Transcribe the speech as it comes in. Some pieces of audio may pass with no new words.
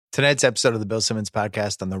Tonight's episode of the Bill Simmons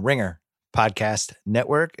podcast on the Ringer Podcast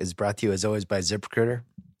Network is brought to you, as always, by ZipRecruiter.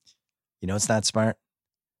 You know it's not smart?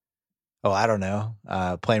 Oh, I don't know.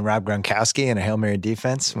 Playing Rob Gronkowski in a Hail Mary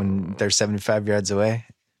defense when they're 75 yards away.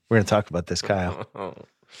 We're going to talk about this, Kyle. You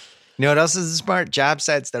know what else is smart? Job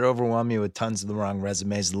sites that overwhelm you with tons of the wrong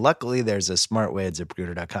resumes. Luckily, there's a smart way at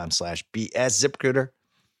ZipRecruiter.com/BS. ZipRecruiter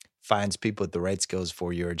finds people with the right skills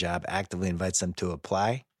for your job, actively invites them to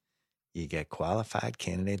apply. You get qualified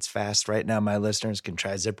candidates fast. Right now, my listeners can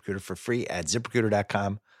try ZipRecruiter for free at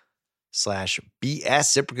ZipRecruiter.com/BS.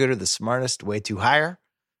 ZipRecruiter, the smartest way to hire.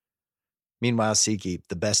 Meanwhile, SeatGeek,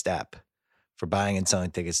 the best app for buying and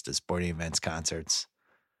selling tickets to sporting events, concerts,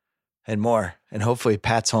 and more. And hopefully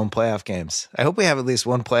Pat's home playoff games. I hope we have at least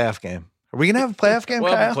one playoff game. Are we going to have a playoff game,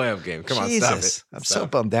 We'll Kyle? have a playoff game. Come Jesus, on, stop it. I'm so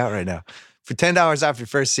bummed out right now. For $10 off your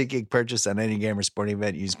first SeatGeek purchase on any game or sporting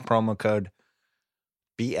event, use promo code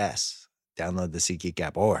BS. Download the SeatGeek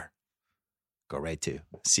app or go right to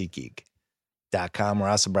SeatGeek.com. We're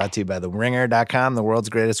also brought to you by TheRinger.com, the world's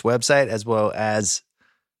greatest website, as well as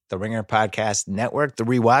the Ringer Podcast Network. The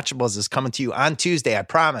Rewatchables is coming to you on Tuesday. I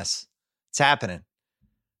promise. It's happening.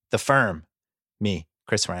 The Firm, me,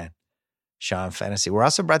 Chris Ryan, Sean Fantasy. We're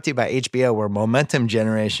also brought to you by HBO, where Momentum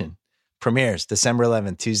Generation premieres December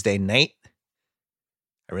 11th, Tuesday night.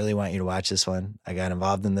 I really want you to watch this one. I got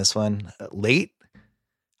involved in this one late.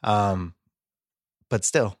 But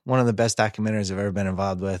still, one of the best documentaries I've ever been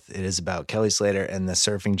involved with. It is about Kelly Slater and the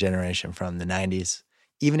surfing generation from the 90s.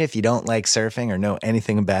 Even if you don't like surfing or know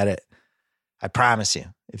anything about it, I promise you,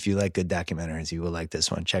 if you like good documentaries, you will like this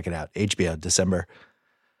one. Check it out. HBO, December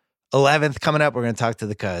 11th. Coming up, we're going to talk to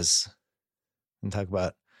the Cuz and talk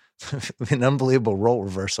about an unbelievable role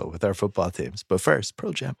reversal with our football teams. But first,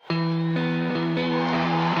 Pearl Jam.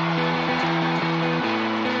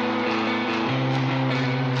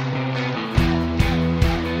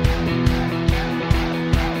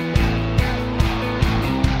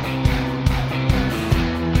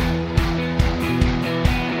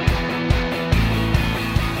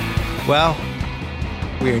 Well,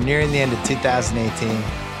 we are nearing the end of 2018.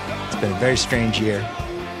 It's been a very strange year,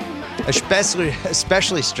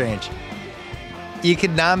 especially strange. You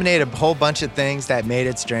could nominate a whole bunch of things that made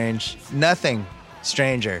it strange. Nothing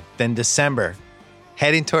stranger than December,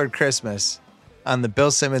 heading toward Christmas on the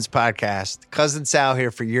Bill Simmons podcast. Cousin Sal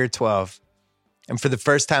here for year 12. And for the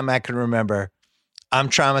first time I can remember, I'm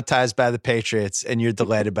traumatized by the Patriots and you're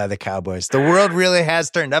delighted by the Cowboys. The world really has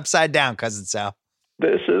turned upside down, Cousin Sal.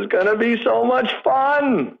 This is going to be so much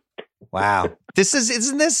fun. Wow.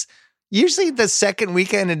 Isn't this usually the second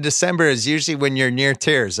weekend in December is usually when you're near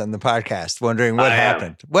tears on the podcast, wondering what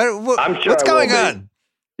happened. I'm sure what's going on?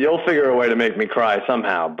 You'll figure a way to make me cry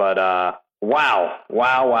somehow, but wow.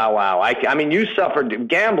 I mean, you suffered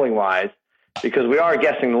gambling wise because we are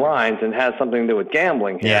guessing the lines and has something to do with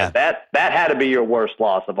gambling here. Yeah. That had to be your worst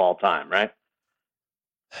loss of all time, right?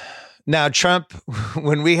 Now, Trump,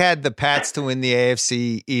 when we had the Pats to win the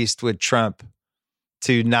AFC East with Trump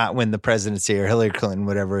to not win the presidency or Hillary Clinton,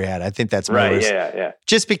 whatever he had, I think that's my worst. Yeah.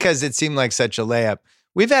 Just because it seemed like such a layup.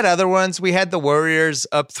 We've had other ones. We had the Warriors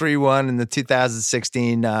up 3-1 in the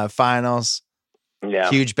 2016 finals. Yeah.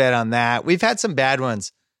 Huge bet on that. We've had some bad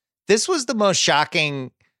ones. This was the most shocking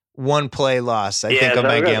one-play loss, I think, of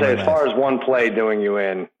my gambling life. As far as one play doing you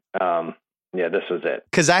in, this was it.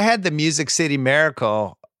 Because I had the Music City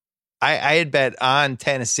Miracle. I had bet on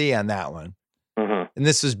Tennessee on that one. Mm-hmm. And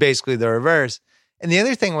this was basically the reverse. And the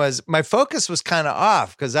other thing was my focus was kind of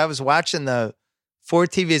off because I was watching the 4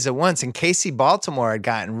 TVs at once and KC Baltimore had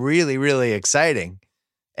gotten really, really exciting.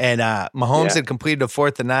 And Mahomes had completed a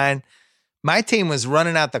 4th and 9. My team was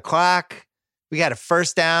running out the clock. We got a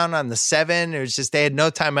first down on the 7. It was just they had no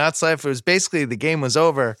timeouts left. It was basically the game was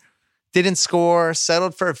over. Didn't score,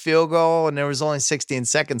 settled for a field goal, and there was only 16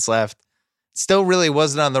 seconds left. Still really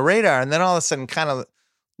wasn't on the radar. And then all of a sudden kind of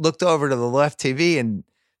looked over to the left TV and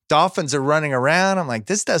Dolphins are running around. I'm like,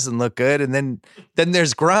 this doesn't look good. And then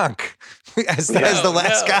there's Gronk as the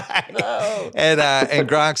last guy. No. And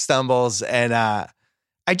Gronk stumbles. And I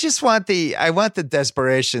want the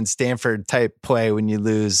desperation Stanford type play when you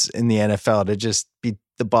lose in the NFL to just be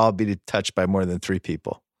the ball be touched by more than 3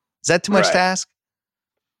 people. Is that too much to ask?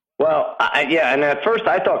 Well, and at first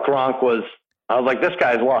I thought Gronk I was like, this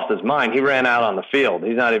guy's lost his mind. He ran out on the field.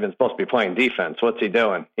 He's not even supposed to be playing defense. What's he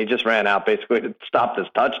doing? He just ran out basically to stop this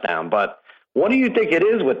touchdown. But what do you think it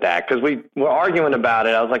is with that? Because we were arguing about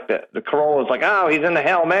it. I was like, the Corolla was like, oh, he's in the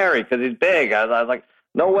Hail Mary because he's big. I was like,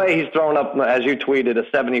 no way he's throwing up, as you tweeted, a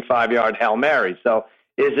 75-yard Hail Mary. So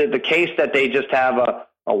is it the case that they just have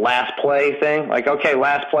a last play thing? Like, okay,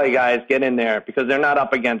 last play, guys, get in there because they're not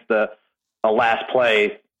up against a last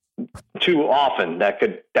play too often that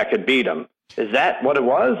could beat him. Is that what it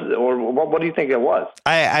was, or what do you think it was?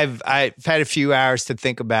 I've had a few hours to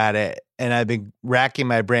think about it, and I've been racking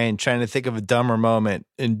my brain trying to think of a dumber moment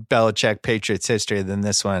in Belichick Patriots history than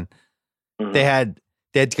this one. Mm-hmm. They had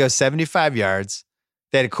to go 75 yards.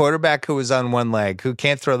 They had a quarterback who was on one leg, who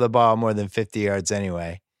can't throw the ball more than 50 yards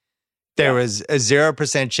anyway. There was a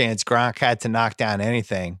 0% chance Gronk had to knock down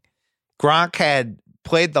anything. Gronk had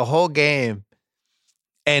played the whole game,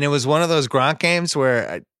 and it was one of those Gronk games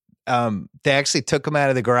where they actually took him out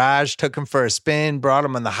of the garage, took him for a spin, brought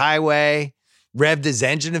him on the highway, revved his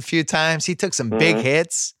engine a few times. He took some big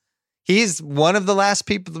hits. He's one of the last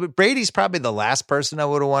people. Brady's probably the last person I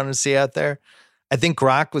would have wanted to see out there. I think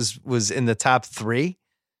Gronk was in the top 3.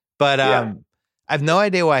 But I have no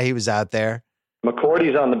idea why he was out there.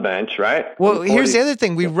 McCourty's on the bench, right? Well, here's the other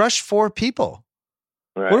thing. We rushed 4 people.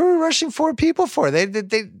 Right. What are we rushing 4 people for?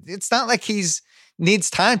 It's not like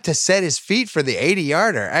needs time to set his feet for the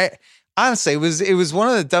 80-yarder. Honestly, it was one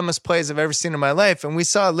of the dumbest plays I've ever seen in my life. And we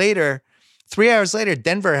saw later, 3 hours later,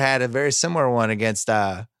 Denver had a very similar one against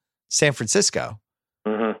San Francisco.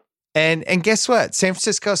 Mm-hmm. And guess what? San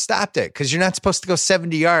Francisco stopped it because you're not supposed to go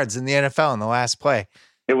 70 yards in the NFL in the last play.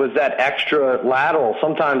 It was that extra lateral.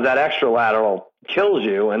 Sometimes that extra lateral kills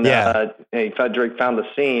you. And Frederick found the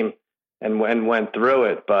seam and went through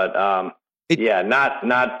it. But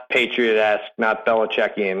not Patriot-esque, not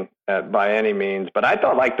Belichickian by any means. But I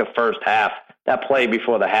thought like the first half, that play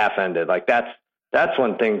before the half ended, like that's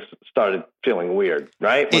when things started feeling weird,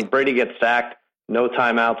 right? When Brady gets sacked, no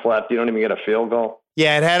timeouts left, you don't even get a field goal.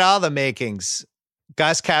 Yeah, it had all the makings.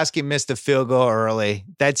 Gostkowski missed a field goal early.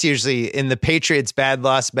 That's usually in the Patriots' bad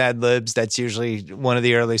loss, bad libs. That's usually one of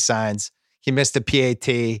the early signs. He missed a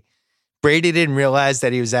PAT. Brady didn't realize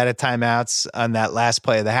that he was out of timeouts on that last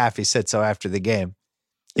play of the half. He said so after the game.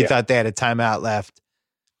 He thought they had a timeout left.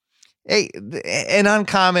 Hey, an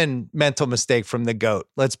uncommon mental mistake from the GOAT.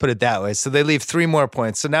 Let's put it that way. So they leave 3 more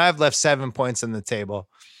points. So now I've left 7 points on the table.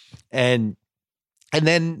 And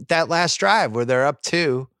then that last drive where they're up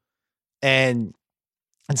 2 and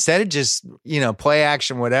instead of just, play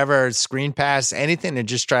action, whatever, screen pass, anything to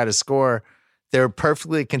just try to score, they were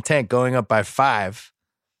perfectly content going up by 5,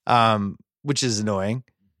 which is annoying.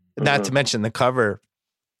 Mm-hmm. Not to mention the cover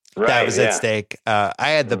that was at stake. I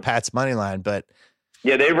had the Pats money line, but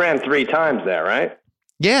they ran 3 times there, right?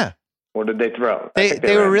 Yeah. Or did they throw?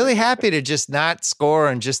 They were really happy to just not score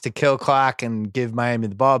and just to kill clock and give Miami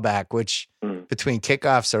the ball back, which between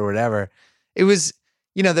kickoffs or whatever, it was.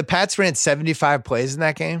 The Pats ran 75 plays in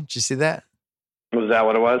that game. Did you see that? Was that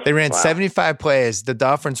what it was? They ran 75 plays. The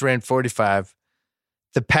Dolphins ran 45.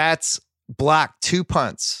 The Pats blocked 2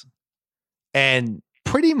 punts and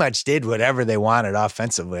pretty much did whatever they wanted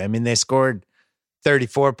offensively. I mean, they scored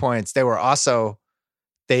 34 points. They were also,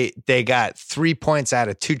 they got 3 points out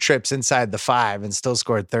of 2 trips inside the 5 and still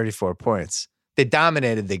scored 34 points. They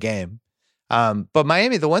dominated the game. But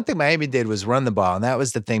Miami, the one thing Miami did was run the ball, and that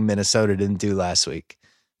was the thing Minnesota didn't do last week.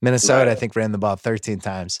 Minnesota, I think, ran the ball 13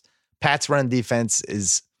 times. Pats' run defense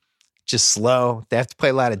is just slow. They have to play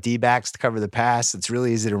a lot of D-backs to cover the pass. It's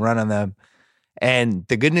really easy to run on them. And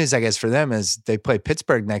the good news, I guess, for them is they play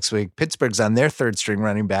Pittsburgh next week. Pittsburgh's on their 3rd-string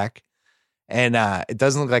running back. And it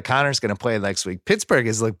doesn't look like Connor's going to play next week. Pittsburgh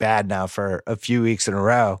has looked bad now for a few weeks in a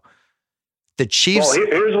row. The Chiefs... Well,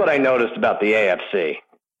 here's what I noticed about the AFC.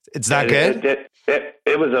 It's not good?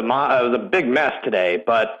 It was a big mess today,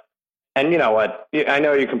 but... And you know what? I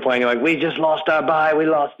know you complain. You're like, we just lost our bye. We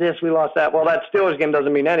lost this. We lost that. Well, that Steelers game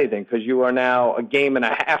doesn't mean anything because you are now a game and a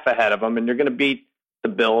half ahead of them, and you're going to beat the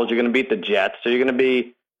Bills. You're going to beat the Jets. So you're going to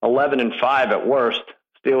be 11-5 at worst.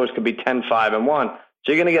 Steelers could be 10-5-1.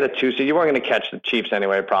 So you're going to get a 2 seed. You weren't going to catch the Chiefs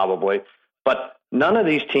anyway, probably. But none of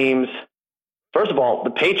these teams. First of all,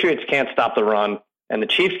 the Patriots can't stop the run, and the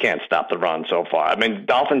Chiefs can't stop the run so far. I mean,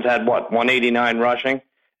 Dolphins had 189 rushing.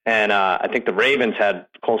 And I think the Ravens had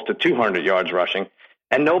close to 200 yards rushing.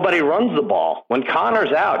 And nobody runs the ball. When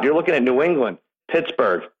Connor's out, you're looking at New England,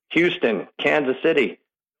 Pittsburgh, Houston, Kansas City.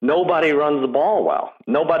 Nobody runs the ball well.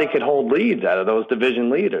 Nobody could hold leads out of those division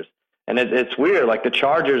leaders. And it's weird. Like the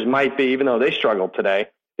Chargers might be, even though they struggled today,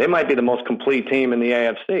 they might be the most complete team in the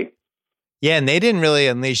AFC. Yeah, and they didn't really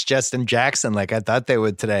unleash Justin Jackson like I thought they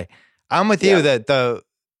would today. I'm with you that the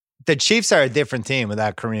Chiefs are a different team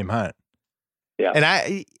without Kareem Hunt. Yeah. And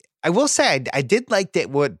I will say I did like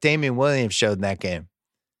what Damian Williams showed in that game.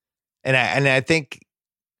 And I think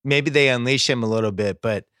maybe they unleash him a little bit,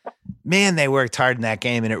 but man, they worked hard in that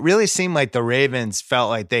game. And it really seemed like the Ravens felt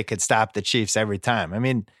like they could stop the Chiefs every time. I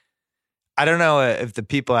mean, I don't know if the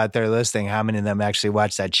people out there listening, how many of them actually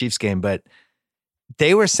watched that Chiefs game, but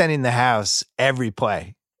they were sending the house every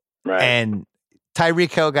play. Right. And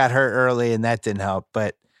Tyreek Hill got hurt early, and that didn't help.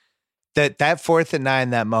 But that 4th and 9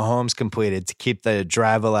 that Mahomes completed to keep the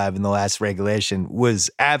drive alive in the last regulation was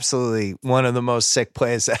absolutely one of the most sick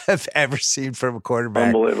plays I've ever seen from a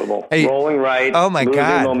quarterback. Unbelievable. Rolling right. Oh my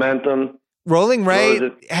God. Momentum. Rolling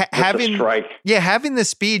right. Having a strike. Yeah, having the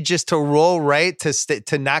speed just to roll right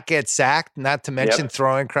to not get sacked, not to mention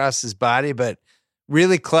throwing across his body, but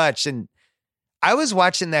really clutch. And I was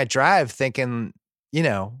watching that drive thinking,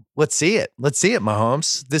 let's see it. Let's see it,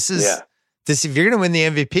 Mahomes. This, if you're going to win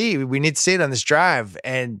the MVP, we need to see it on this drive.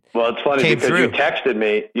 And well, it's funny because you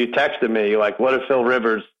texted me, you're like, what are Phil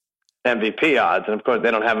Rivers' MVP odds? And of course, they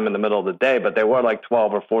don't have him in the middle of the day, but they were like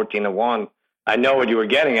 12 or 14 to 1. I know what you were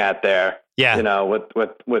getting at there. Yeah.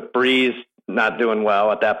 With Breeze not doing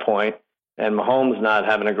well at that point and Mahomes not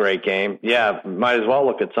having a great game. Yeah, might as well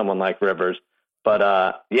look at someone like Rivers. But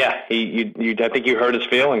I think you hurt his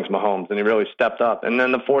feelings, Mahomes, and he really stepped up. And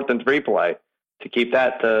then the 4th and 3 play to keep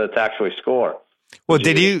that to actually score. Well,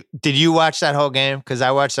 did you watch that whole game? Because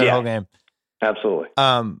I watched that whole game. Absolutely.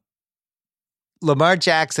 Lamar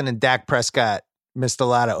Jackson and Dak Prescott missed a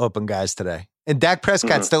lot of open guys today. And Dak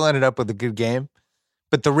Prescott still ended up with a good game.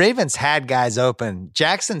 But the Ravens had guys open.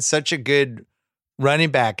 Jackson's such a good running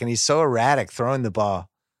back, and he's so erratic throwing the ball.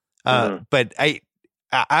 But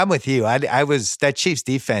I'm with you. I was that Chiefs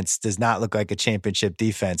defense does not look like a championship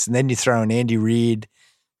defense. And then you throw in Andy Reid,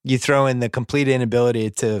 you throw in the complete inability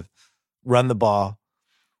to run the ball.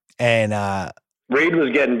 And Reid was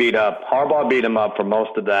getting beat up. Harbaugh beat him up for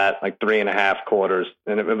most of that, like 3.5 quarters.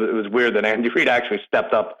 And it was weird that Andy Reid actually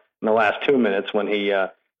stepped up in the last 2 minutes when he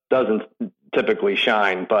doesn't typically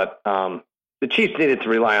shine. But the Chiefs needed to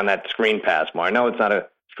rely on that screen pass more. I know it's not a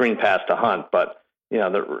screen pass to Hunt, but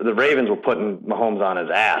the Ravens were putting Mahomes on his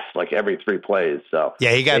ass like every 3 plays. So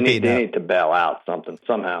yeah, he got beat up. They need to bail out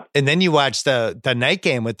somehow. And then you watch the night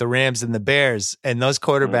game with the Rams and the Bears, and those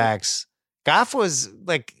quarterbacks. Goff was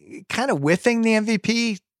like kind of whiffing the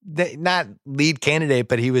MVP, not lead candidate,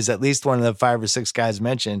 but he was at least one of the 5 or 6 guys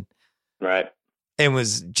mentioned. Right. And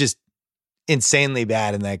was just insanely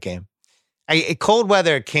bad in that game. Cold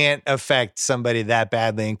weather can't affect somebody that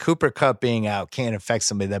badly, and Cooper Kupp being out can't affect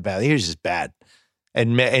somebody that badly. He was just bad.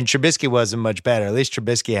 And Trubisky wasn't much better. At least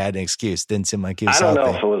Trubisky had an excuse. Didn't seem like he was healthy. I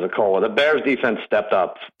don't healthy. know if it was a cold weather. The Bears defense stepped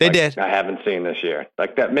up. They did. I haven't seen this year.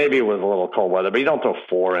 Like that, maybe it was a little cold weather, but you don't throw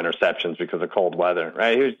 4 interceptions because of cold weather,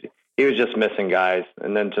 right? He was just missing guys.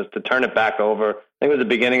 And then just to turn it back over, I think it was the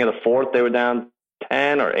beginning of the 4th, they were down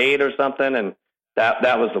 10 or 8 or something. And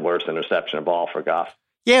that was the worst interception of all for Goff.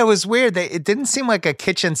 Yeah, it was weird. It didn't seem like a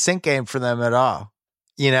kitchen sink game for them at all.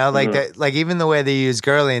 That, like even the way they used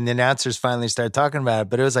Gurley and the announcers finally started talking about it,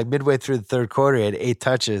 but it was like midway through the 3rd quarter, he had 8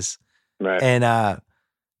 touches. Right. And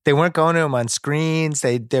they weren't going to him on screens.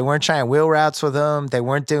 They weren't trying wheel routes with him. They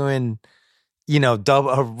weren't doing,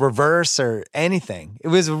 double reverse or anything. It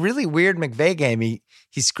was a really weird McVay game. He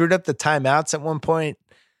screwed up the timeouts at one point.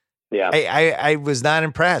 Yeah. I was not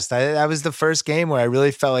impressed. That was the first game where I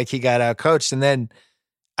really felt like he got out coached. And then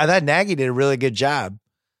I thought Nagy did a really good job.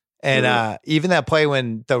 And even that play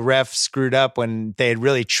when the ref screwed up, when they had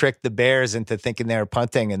really tricked the Bears into thinking they were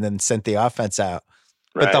punting and then sent the offense out.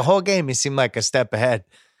 Right. But the whole game, he seemed like a step ahead.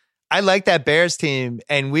 I like that Bears team,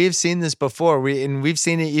 and we've seen this before. We've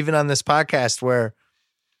seen it even on this podcast where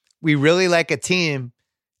we really like a team,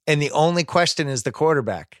 and the only question is the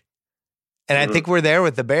quarterback. And I think we're there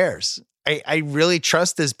with the Bears. I really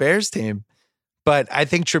trust this Bears team, but I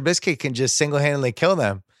think Trubisky can just single-handedly kill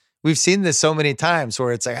them. We've seen this so many times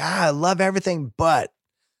where it's like, I love everything, but,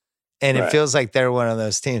 and it feels like they're one of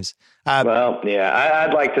those teams.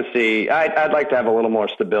 I'd like to see, I'd like to have a little more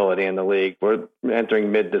stability in the league. We're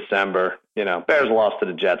entering mid-December. Bears lost to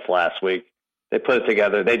the Jets last week. They put it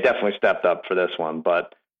together. They definitely stepped up for this one,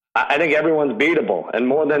 but I think everyone's beatable. And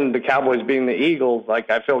more than the Cowboys beating the Eagles,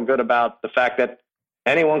 like I feel good about the fact that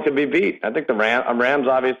anyone could be beat. I think the Rams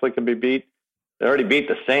obviously could be beat. They already beat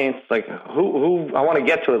the Saints. Like who I want to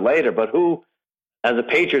get to it later, but who, as a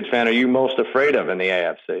Patriots fan, are you most afraid of in the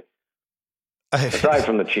AFC? Aside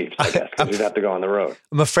from the Chiefs, I guess, because you'd have to go on the road.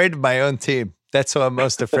 I'm afraid of my own team. That's who I'm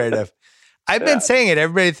most afraid of. I've been saying it.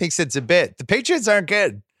 Everybody thinks it's a bit. The Patriots aren't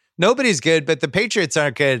good. Nobody's good, but the Patriots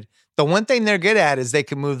aren't good. The one thing they're good at is they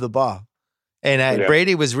can move the ball. And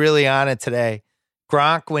Brady was really on it today.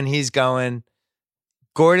 Gronk, when he's going,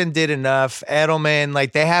 Gordon did enough. Edelman,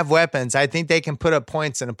 like they have weapons. I think they can put up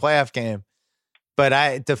points in a playoff game.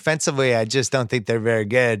 But defensively, I just don't think they're very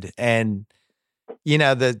good. And,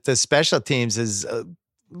 the special teams is a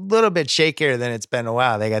little bit shakier than it's been a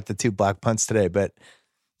while. They got the 2 block punts today. But,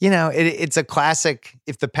 it's a classic.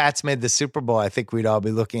 If the Pats made the Super Bowl, I think we'd all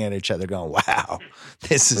be looking at each other going, wow,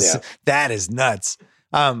 that is nuts.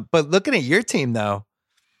 But looking at your team, though,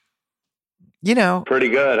 pretty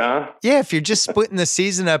good, huh? Yeah, if you're just splitting the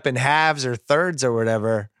season up in halves or thirds or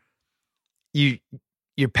whatever,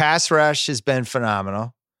 your pass rush has been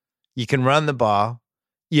phenomenal. You can run the ball.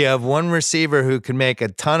 You have one receiver who can make a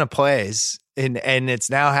ton of plays, and it's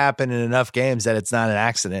now happened in enough games that it's not an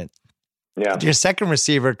accident. Yeah. Your second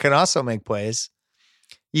receiver can also make plays.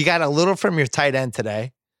 You got a little from your tight end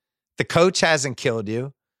today. The coach hasn't killed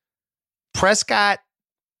you. Prescott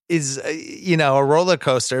is, a roller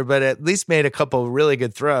coaster, but at least made a couple of really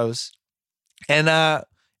good throws. And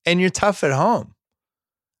you're tough at home.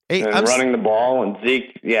 And running the ball and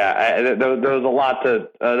Zeke, there was a lot there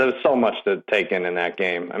was so much to take in that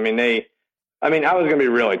game. I was going to be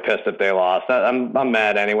really pissed if they lost. I'm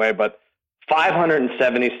mad anyway, but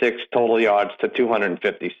 576 total yards to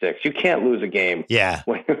 256. You can't lose a game. Yeah.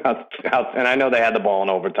 And I know they had the ball in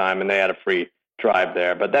overtime and they had a free drive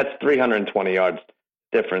there, but that's 320 yards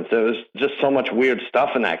difference. There was just so much weird stuff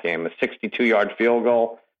in that game. A 62-yard field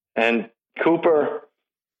goal. And Cooper,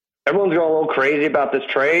 everyone's going a little crazy about this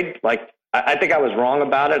trade. Like, I think I was wrong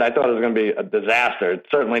about it. I thought it was going to be a disaster.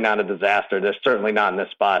 It's certainly not a disaster. They're certainly not in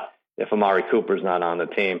this spot if Amari Cooper's not on the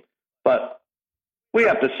team. But we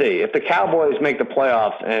have to see. If the Cowboys make the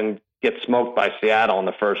playoffs and get smoked by Seattle in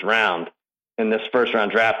the first round, and this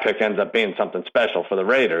first-round draft pick ends up being something special for the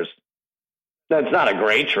Raiders, that's not a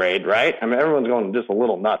great trade, right? I mean, everyone's going just a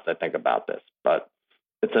little nuts, I think, about this. But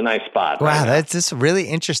it's a nice spot. Wow, that's just a really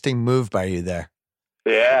interesting move by you there.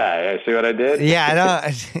 Yeah, see what I did? Yeah, I know.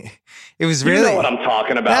 It was really. You know what I'm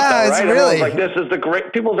talking about, though, right? Really like, this is the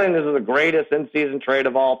great. People saying this is the greatest in-season trade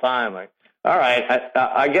of all time. Like, all right,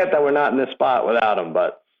 I get that we're not in this spot without him,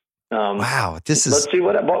 but wow, this is. Let's see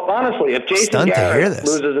what. But honestly, if Jason Garrett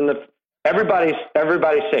loses everybody's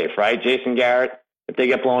safe, right? Jason Garrett, if they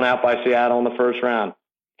get blown out by Seattle in the first round,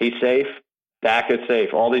 he's safe. Dak is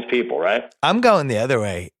safe. All these people, right? I'm going the other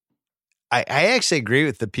way. I actually agree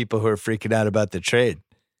with the people who are freaking out about the trade.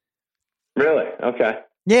 Really? Okay.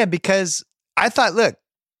 Yeah, because I thought, look,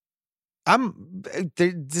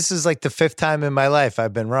 this is like the fifth time in my life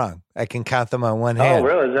I've been wrong. I can count them on one hand. Oh,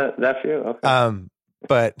 really? Is that for you? Okay.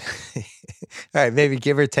 But all right, maybe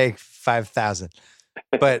give or take 5,000.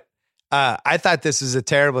 But I thought this was a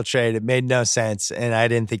terrible trade. It made no sense, and I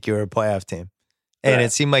didn't think you were a playoff team. And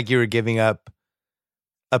It seemed like you were giving up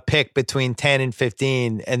a pick between 10 and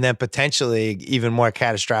 15, and then potentially even more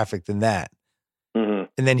catastrophic than that. Mm-hmm.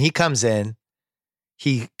 And then he comes in,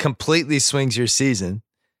 he completely swings your season.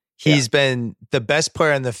 He's been the best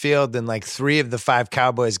player on the field in like 3 of the 5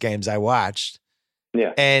 Cowboys games I watched.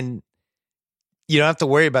 Yeah. And you don't have to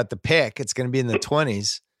worry about the pick. It's going to be in the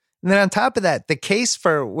 20s. And then on top of that, the case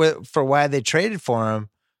for why they traded for him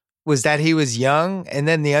was that he was young. And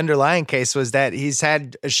then the underlying case was that he's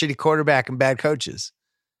had a shitty quarterback and bad coaches.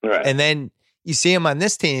 Right. And then you see him on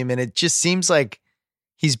this team, and it just seems like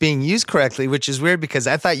he's being used correctly, which is weird because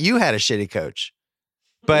I thought you had a shitty coach.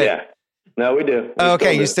 But yeah. No, we do.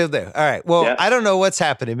 Okay, you still do. All right. Well, I don't know what's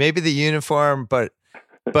happening. Maybe the uniform, but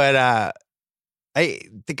the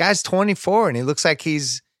guy's 24 and he looks like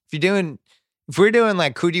if we're doing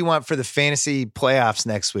like who do you want for the fantasy playoffs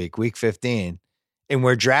next week 15, and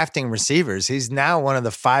we're drafting receivers, he's now one of the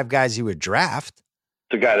 5 guys you would draft.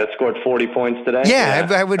 The guy that scored 40 points today? Yeah,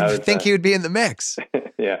 I would think he would be in the mix.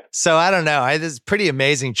 Yeah. So I don't know. This is a pretty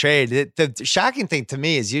amazing trade. The shocking thing to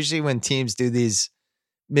me is usually when teams do these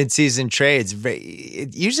mid-season trades,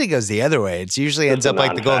 it usually goes the other way. It usually ends up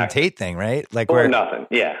like the Golden Tate thing, right? Like or nothing.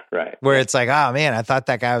 Yeah, right. Where it's like, oh man, I thought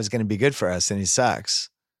that guy was going to be good for us and he sucks.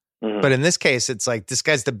 Mm-hmm. But in this case, it's like, this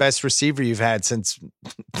guy's the best receiver you've had since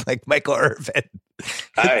like Michael Irvin.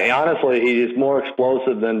 Honestly, he's more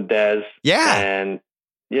explosive than Dez. Yeah. And,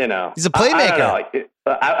 he's a playmaker.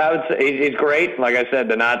 I would say he's great. Like I said,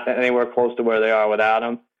 they're not anywhere close to where they are without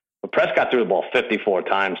him. But Prescott threw the ball 54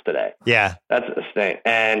 times today. Yeah. That's a thing.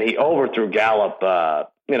 And he overthrew Gallup,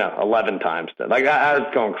 11 times. Like, I was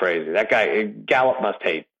going crazy. That guy, Gallup must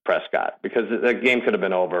hate Prescott because the game could have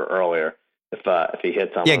been over earlier if he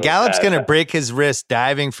hit something. Yeah, Gallup's going to break his wrist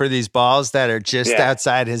diving for these balls that are just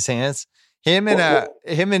outside his hands. Him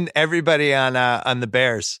and everybody on the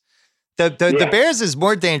Bears. The Bears is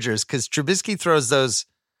more dangerous because Trubisky throws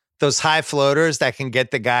those high floaters that can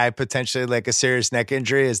get the guy potentially like a serious neck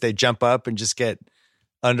injury as they jump up and just get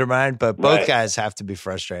undermined. But both guys have to be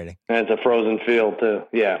frustrating. And it's a frozen field too.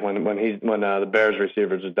 Yeah, when the Bears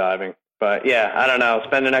receivers are diving. But yeah, I don't know.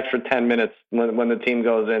 Spend an extra 10 minutes when the team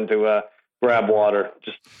goes in to grab water.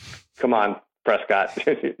 Just come on, Prescott.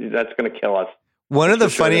 That's going to kill us. One of the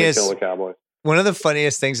funniest kill the Cowboys. One of the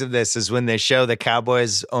funniest things of this is when they show the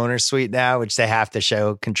Cowboys owner suite now, which they have to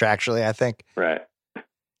show contractually, I think. Right.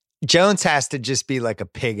 Jones has to just be like a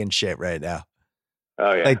pig in shit right now.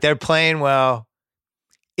 Oh, yeah. Like they're playing well.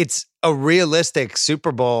 It's a realistic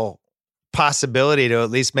Super Bowl possibility to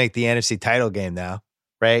at least make the NFC title game now,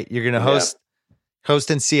 right? You're going to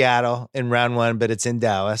host in Seattle in round 1, but it's in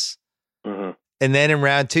Dallas. Mm-hmm. And then in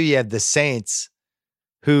round 2, you have the Saints,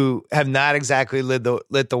 who have not exactly lit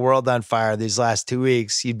the world on fire these last 2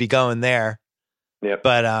 weeks. You'd be going there. Yep.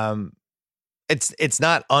 But it's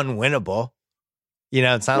not unwinnable. You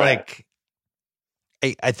know, it's not like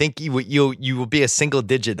I think you will be a single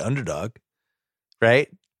digit underdog, right?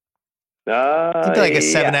 Like a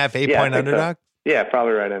 7.5, 8 point underdog. So. Yeah,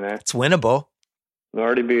 probably right in there. It's winnable. You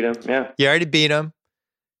already beat him. Yeah. You already beat him.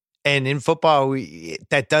 And in football,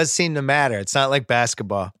 that does seem to matter. It's not like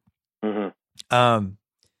basketball. Mm-hmm.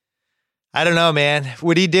 I don't know, man.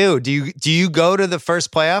 What do you do? Do you go to the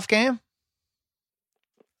first playoff game?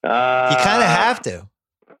 You kind of have to.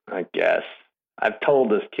 I guess. I've told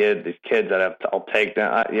these kids that I'll take them.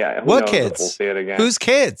 What kids? We'll see it again. Whose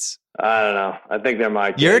kids? I don't know. I think they're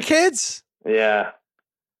my kids. Your kids? Yeah.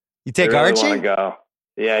 You take really Archie? Want to go.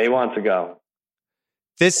 Yeah, he wants to go.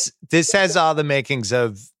 This has all the makings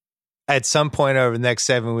of, at some point over the next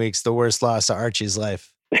 7 weeks, the worst loss of Archie's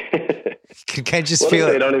life. Can I just feel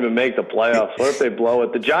if they don't even make the playoffs? What if they blow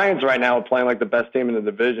it? The Giants right now are playing like the best team in the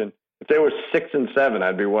division. If they were 6-7,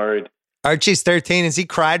 I'd be worried. Archie's 13. Has he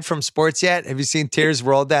cried from sports yet? Have you seen tears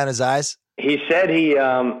roll down his eyes? He said he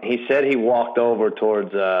walked over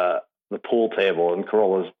towards the pool table in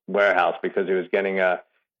Corolla's warehouse because he was getting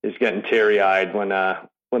teary-eyed when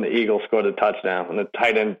the Eagles scored a touchdown and the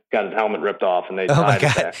tight end got his helmet ripped off and they tied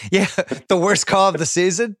it there. Yeah, the worst call of the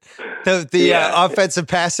season. The offensive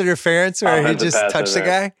pass interference where he just touched the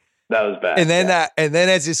guy. That was bad. And then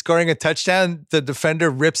as he's scoring a touchdown, the defender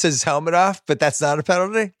rips his helmet off, but that's not a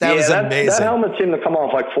penalty. That was amazing. That helmet seemed to come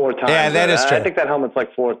off like 4 times. Yeah, that is true. I think that helmet's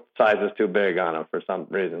like 4 sizes too big on him for some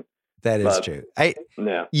reason. That is true.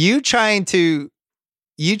 You trying to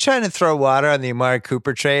throw water on the Amari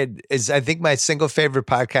Cooper trade is, I think, my single favorite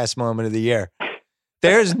podcast moment of the year.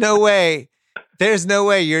 There's no way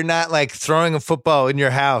you're not like throwing a football in your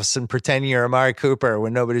house and pretending you're Amari Cooper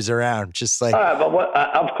when nobody's around. Just like,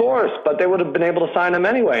 of course, but they would have been able to sign him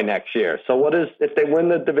anyway next year. So if they win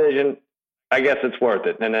the division? I guess it's worth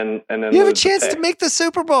it. And then you have a chance to make the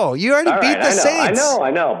Super Bowl. You already beat the Saints.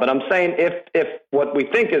 I know. But I'm saying if what we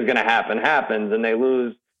think is going to happen happens and they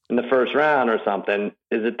lose in the first round or something,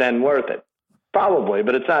 is it then worth it? Probably,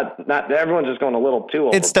 but it's not. Everyone's just going a little too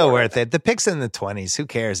overboard. It's still worth it. The pick's in the 20s. Who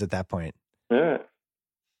cares at that point? Yeah.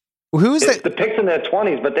 The pick's in their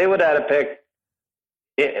 20s, but they would have had a pick.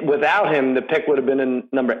 Without him, the pick would have been in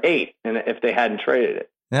number 8, and if they hadn't traded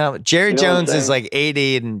it. No, Jerry Jones is like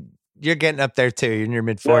 80, and you're getting up there too. You're in your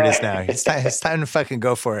mid-40s now. It's time to fucking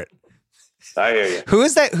go for it. I hear you. Who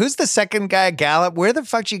is that? Who's the second guy, Gallup? Where the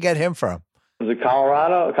fuck did you get him from? Was it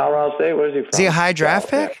Colorado State? Where's he from? Is he a high draft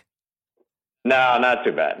pick? No, not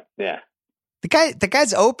too bad. Yeah. The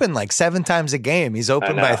guy's open like 7 times a game. He's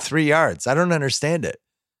open by 3 yards. I don't understand it.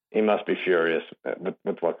 He must be furious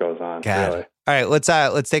with what goes on. God. Really. All right, let's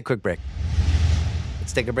take a quick break.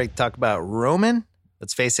 Let's take a break to talk about Roman.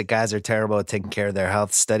 Let's face it, guys are terrible at taking care of their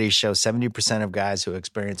health. Studies show 70% of guys who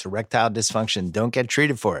experience erectile dysfunction don't get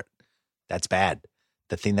treated for it. That's bad.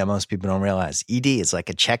 The thing that most people don't realize. ED is like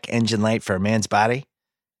a check engine light for a man's body.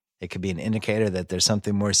 It could be an indicator that there's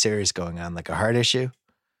something more serious going on, like a heart issue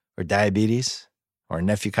or diabetes, or in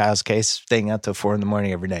nephew Kyle's case, staying out till 4 a.m.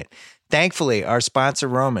 every night. Thankfully, our sponsor,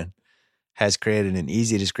 Roman, has created an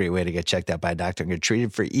easy, discreet way to get checked out by a doctor and get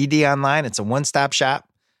treated for ED online. It's a one-stop shop.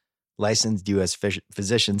 Licensed U.S.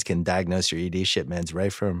 physicians can diagnose your ED shipments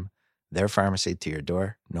right from their pharmacy to your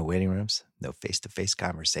door. No waiting rooms, no face-to-face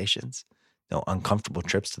conversations, no uncomfortable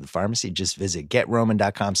trips to the pharmacy. Just visit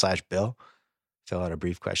GetRoman.com/Bill. Fill out a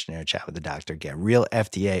brief questionnaire, chat with the doctor, get real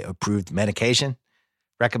FDA-approved medication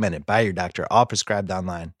recommended by your doctor, all prescribed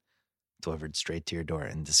online, delivered straight to your door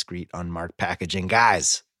in discreet, unmarked packaging.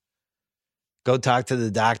 Guys, go talk to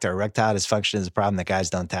the doctor. Erectile dysfunction is a problem that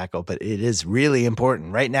guys don't tackle, but it is really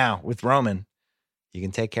important. Right now, with Roman, you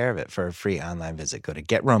can take care of it for a free online visit. Go to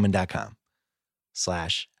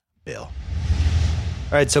GetRoman.com/Bill. All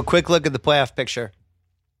right, so quick look at the playoff picture.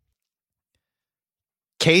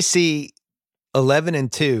 KC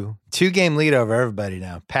 11-2, 2-game lead over everybody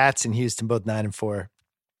now. Pats and Houston both 9-4.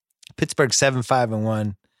 Pittsburgh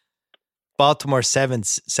 7-5-1. Baltimore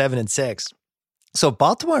 7-6. So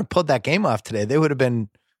Baltimore pulled that game off today. They would have been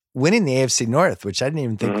winning the AFC North, which I didn't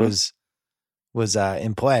even think was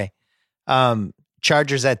in play.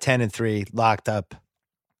 Chargers at 10-3, locked up.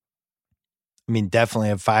 I mean,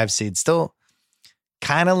 definitely a 5 seed. Still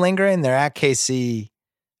kind of lingering. They're at KC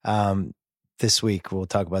this week. We'll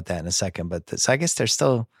talk about that in a second. But so I guess they're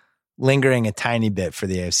still lingering a tiny bit for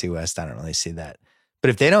the AFC West. I don't really see that.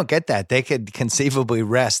 But if they don't get that, they could conceivably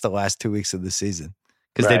rest the last 2 weeks of the season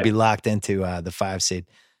because they'd be locked into the 5 seed.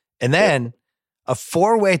 And then a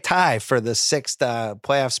 4-way tie for the 6th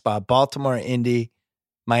playoff spot. Baltimore, Indy,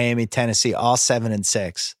 Miami, Tennessee, all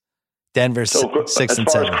 7-6. Denver, 6-7.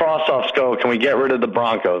 As far as cross-offs go, can we get rid of the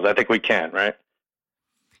Broncos? I think we can, right?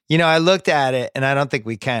 You know, I looked at it, and I don't think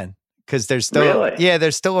we can because there's still,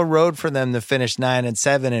 there's still a road for them to finish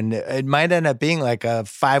 9-7, and it might end up being like a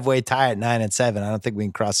 5-way tie at 9-7. I don't think we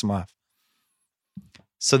can cross them off.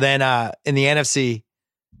 So then in the NFC,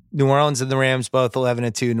 New Orleans and the Rams both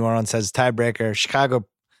 11-2. New Orleans has a tiebreaker. Chicago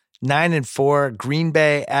 9-4. Green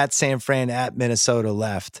Bay at San Fran at Minnesota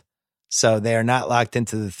left. So they are not locked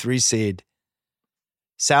into the 3 seed.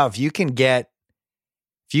 Sal, if you can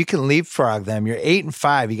leapfrog them, you're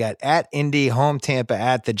 8-5. You got at Indy, home Tampa,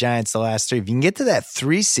 at the Giants the last 3. If you can get to that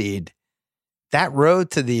 3 seed, that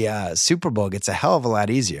road to the Super Bowl gets a hell of a lot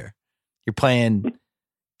easier. You're playing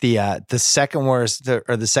the second worst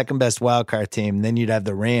or the second best wild card team. Then you'd have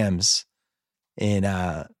the Rams in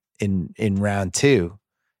round 2,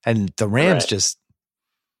 and the Rams just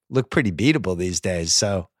look pretty beatable these days.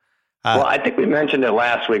 So. Well, I think we mentioned it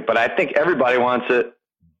last week, but I think everybody wants to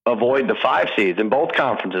avoid the 5 seeds in both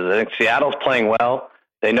conferences. I think Seattle's playing well.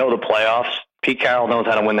 They know the playoffs. Pete Carroll knows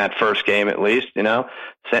how to win that first game at least, you know.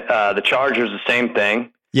 The Chargers, the same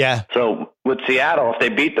thing. Yeah. So with Seattle, if they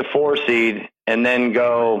beat the 4 seed and then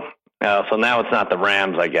go so now it's not the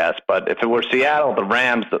Rams, I guess. But if it were Seattle, the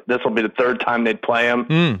Rams, this will be the 3rd time they'd play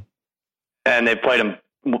them. And they played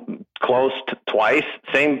them close twice.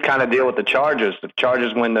 Same kind of deal with the Chargers. The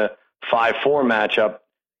Chargers win the 5-4 matchup,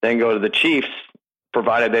 then go to the Chiefs,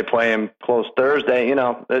 provided they play him close Thursday. You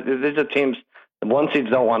know, these are teams, the 1 seeds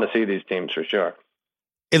don't want to see these teams for sure.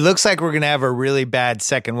 It looks like we're going to have a really bad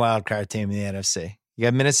second wild card team in the NFC. You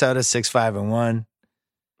got Minnesota 6-5-1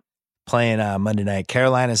 playing Monday night.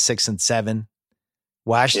 Carolina 6-7.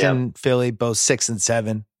 Washington, Philly, both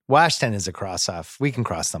 6-7. Washington is a cross off. We can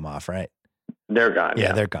cross them off, right? They're gone.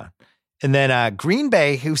 Yeah, they're gone. And then Green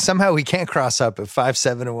Bay, who somehow we can't cross up at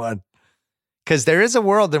 5-7-1. Because there is a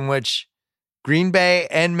world in which Green Bay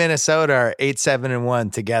and Minnesota are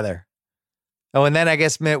 8-7-1 together. Oh, and then I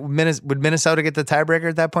guess would Minnesota get the tiebreaker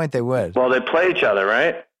at that point? They would. Well, they play each other,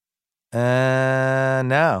 right?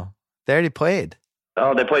 No. They already played.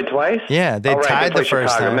 Oh, they played twice? Yeah, they tied the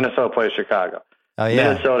first time. Minnesota plays Chicago. Oh,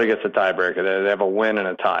 yeah. Minnesota gets a tiebreaker. They have a win and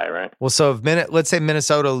a tie, right? Well, so if let's say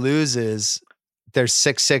Minnesota loses, they're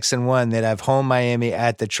 6-6-1. They'd have home Miami,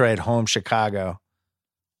 at Detroit, home Chicago.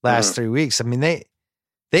 Last 3 weeks. I mean,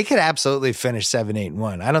 they could absolutely finish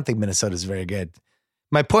 7-8-1. I don't think Minnesota's very good.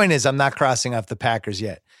 My point is, I'm not crossing off the Packers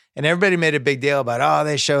yet. And everybody made a big deal about,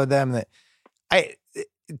 they showed them that.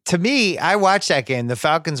 To me, I watched that game. The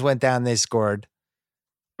Falcons went down, they scored.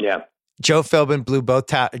 Yeah. Joe Philbin blew both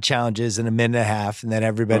challenges in a minute and a half, and then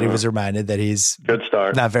everybody was reminded that he's good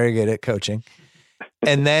start, not very good at coaching.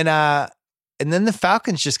 And then the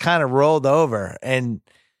Falcons just kind of rolled over. And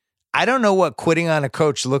I don't know what quitting on a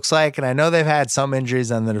coach looks like, and I know they've had some injuries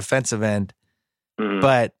on the defensive end,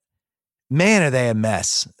 but man, are they a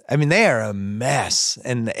mess. I mean, they are a mess.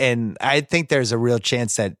 And I think there's a real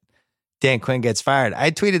chance that Dan Quinn gets fired.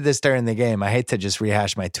 I tweeted this during the game. I hate to just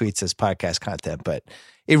rehash my tweets as podcast content, but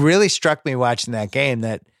it really struck me watching that game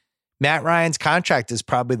that Matt Ryan's contract is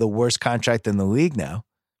probably the worst contract in the league now.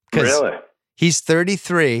 Really? He's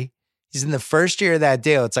 33. He's in the first year of that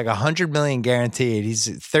deal. It's like $100 million guaranteed. He's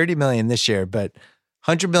 $30 million this year, but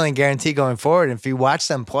 $100 million guaranteed going forward. And if you watch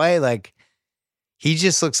them play, like, he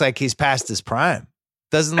just looks like he's past his prime.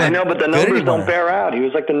 Doesn't look. I know, but the numbers don't bear out. He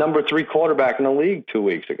was like the number 3 quarterback in the league 2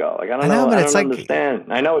 weeks ago. Like, I don't know, but I don't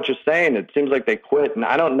understand. I know what you're saying. It seems like they quit, and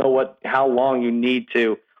I don't know how long you need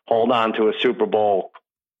to hold on to a Super Bowl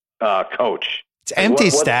coach. It's empty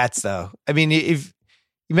stats, though. I mean, if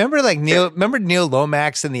you remember, like Neil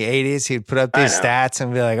Lomax in the 80s, he'd put up these stats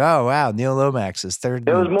and be like, "Oh wow, Neil Lomax is third."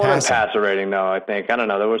 It was more than passer rating, though. I think I don't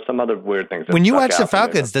know. There were some other weird things. When you watch the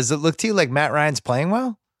Falcons, does it look to you like Matt Ryan's playing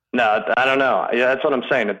well? No, I don't know. Yeah, that's what I'm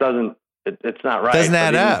saying. It doesn't. It's not right. Doesn't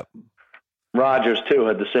add up. Rodgers too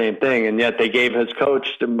had the same thing, and yet they gave his coach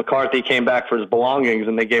McCarthy came back for his belongings,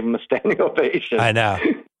 and they gave him a standing ovation. I know.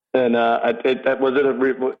 And you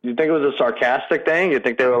think it was a sarcastic thing? You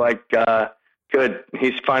think they were like, "Good,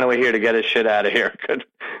 he's finally here to get his shit out of here. Good,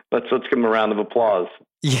 let's give him a round of applause."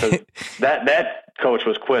 Yeah. That coach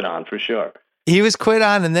was quit on for sure. He was quit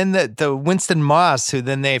on, and then the Winston Moss, who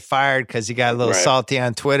then they fired because he got a little salty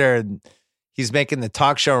on Twitter, and he's making the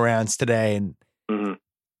talk show rounds today. And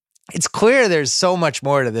it's clear there's so much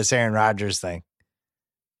more to this Aaron Rodgers thing.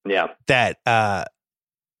 Yeah. That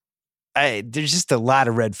there's just a lot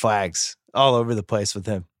of red flags all over the place with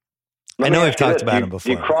him. I know we've talked about him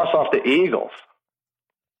before. You cross off the Eagles.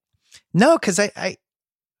 No, because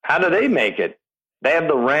How do they make it? They have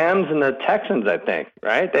the Rams and the Texans, I think,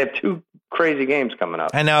 right? They have two crazy games coming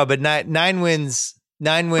up. I know, but nine wins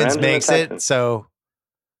makes it, so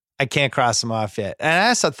I can't cross them off yet. And I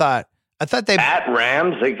also thought they at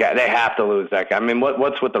Rams, they have to lose that game. I mean,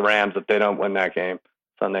 what's with the Rams if they don't win that game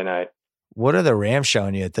Sunday night? What are the Rams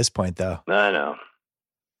showing you at this point, though? I know.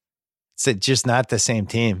 It's just not the same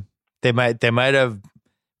team. They might have.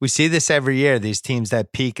 We see this every year. These teams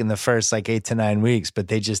that peak in the first 8 to 9 weeks, but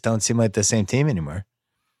they just don't seem like the same team anymore.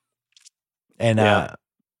 And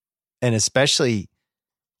and especially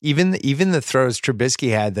even the throws Trubisky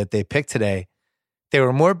had that they picked today, they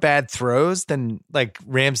were more bad throws than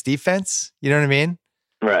Rams defense. You know what I mean?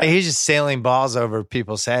 Right. He's just sailing balls over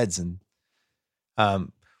people's heads. And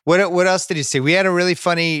what else did you see? We had a really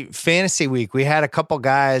funny fantasy week. We had a couple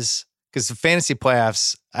guys. Because the fantasy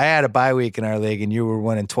playoffs, I had a bye week in our league, and you were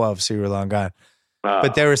 1-12, so you were long gone.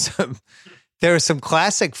 But there were some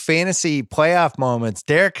classic fantasy playoff moments.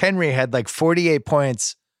 Derrick Henry had 48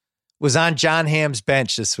 points, was on John Hamm's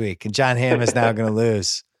bench this week, and John Hamm is now going to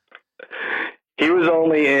lose. He was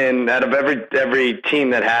only in out of every team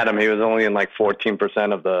that had him. He was only in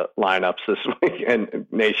 14% of the lineups this week and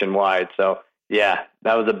nationwide. So yeah,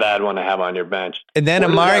 that was a bad one to have on your bench. And then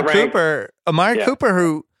Amari Cooper,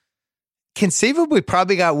 who conceivably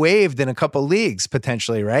probably got waived in a couple leagues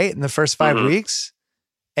potentially, right? In the first 5 weeks.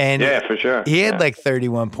 And yeah, for sure. He had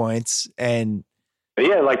 31 points and he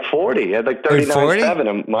had 40. He had 39.7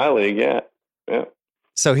 in my league. Yeah. Yeah.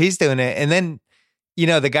 So he's doing it. And then,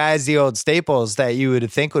 the guys, the old staples that you would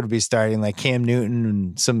think would be starting, like Cam Newton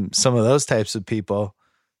and some of those types of people.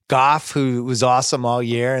 Goff, who was awesome all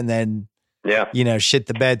year and then, shit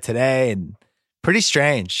the bed today, and pretty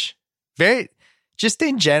strange. Very, just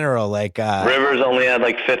in general, Rivers only had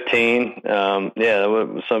 15.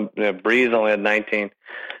 Breeze only had 19.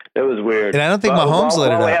 It was weird. And I don't think Mahomes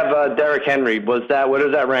lit it up. We have Derrick Henry. Where does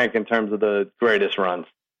that rank in terms of the greatest runs?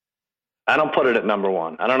 I don't put it at number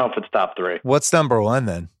one. I don't know if it's top 3. What's number 1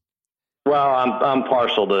 then? Well, I'm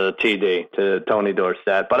partial to TD, to Tony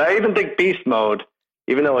Dorsett, but I even think Beast Mode,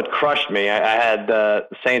 even though it crushed me, I had the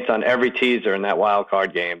Saints on every teaser in that wild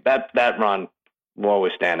card game. That run will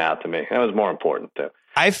always stand out to me. That was more important too.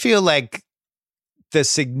 I feel like the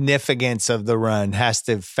significance of the run has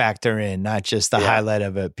to factor in, not just the highlight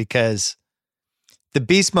of it, because the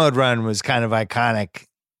Beast Mode run was kind of iconic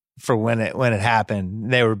for when it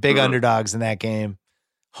happened. They were big underdogs in that game,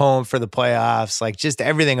 home for the playoffs, just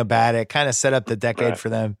everything about it kind of set up the decade for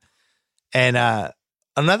them. And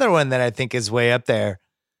another one that I think is way up there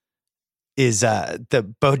is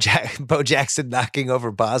the Bo Jackson knocking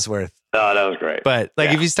over Bosworth. Oh, that was great. But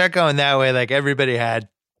if you start going that way, everybody had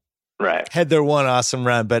their one awesome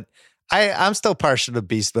run. But I'm still partial to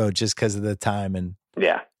Beast Mode just because of the time and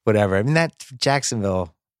whatever. I mean, that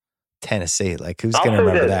Jacksonville, Tennessee, who's going to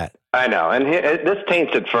remember that? I know. And this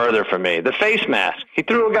taints it further for me. The face mask. He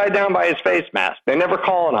threw a guy down by his face mask. They never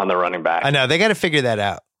call it on the running back. I know. They got to figure that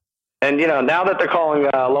out. And, now that they're calling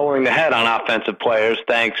lowering the head on offensive players,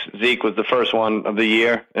 thanks. Zeke was the first one of the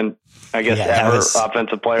year. And I guess ever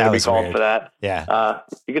offensive player to be called weird. For that. Yeah.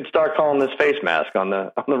 You could start calling this face mask on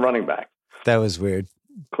the running back. That was weird.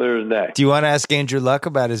 Clear as day. Do you want to ask Andrew Luck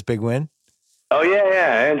about his big win? Oh,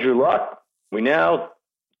 yeah. Andrew Luck. We now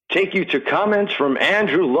take you to comments from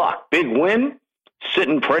Andrew Luck. Big win.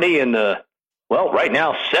 Sitting pretty in right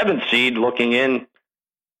now, 7th seed, looking in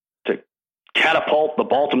to catapult the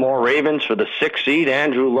Baltimore Ravens for the 6th seed.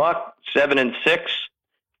 Andrew Luck, 7-6.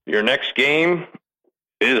 Your next game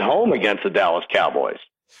is home against the Dallas Cowboys.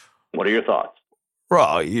 What are your thoughts?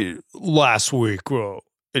 Well, last week,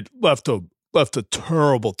 it left a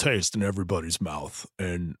terrible taste in everybody's mouth,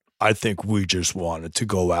 and I think we just wanted to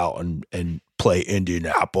go out and play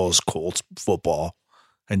Indianapolis Colts football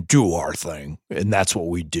and do our thing, and that's what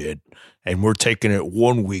we did. And we're taking it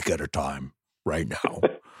 1 week at a time right now.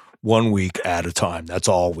 1 week at a time. That's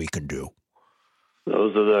all we can do.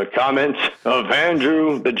 Those are the comments of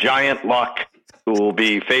Andrew the Giant Luck, who will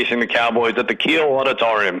be facing the Cowboys at the Kiel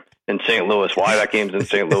Auditorium in St. Louis. Why that game's in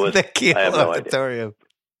St. Louis, the Kiel I have no Auditorium.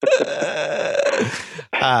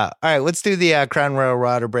 All right, let's do the Crown Royal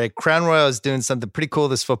Water break. Crown Royal is doing something pretty cool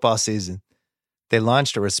this football season. they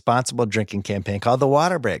launched a responsible drinking campaign called The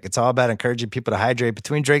Water Break. It's all about encouraging people to hydrate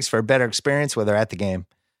between drinks for a better experience, whether at the game,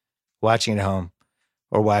 watching at home,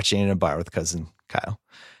 or watching in a bar with cousin Kyle.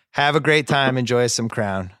 Have a great time. Enjoy some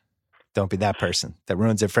Crown. Don't be that person that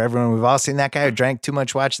ruins it for everyone. We've all seen that guy who drank too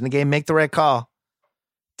much watching the game. Make the right call.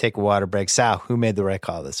 Take a water break. Sal, who made the right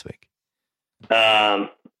call this week?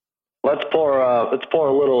 Let's pour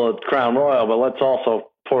a little of Crown Royal, but let's also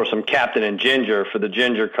pour some Captain and Ginger for the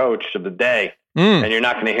Ginger coach of the day. And you're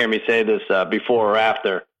not going to hear me say this before or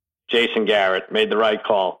after. Jason Garrett made the right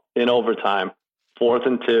call in overtime. 4th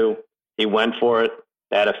and 2. He went for it.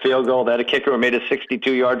 They had a field goal. They had a kicker who made a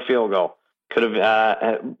 62-yard field goal. Could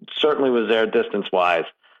have certainly was there distance-wise,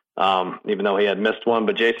 even though he had missed one.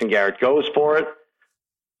 But Jason Garrett goes for it.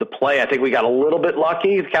 The play, I think we got a little bit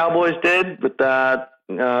lucky. The Cowboys did with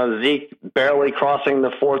Zeke barely crossing the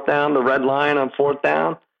 4th down, the red line on 4th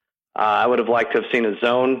down. I would have liked to have seen a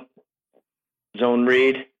zone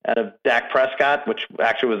read out of Dak Prescott, which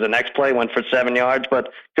actually was the next play, went for 7 yards.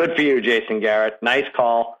 But good for you, Jason Garrett. Nice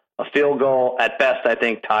call. A field goal at best, I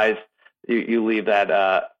think, ties. You leave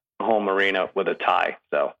that home arena with a tie.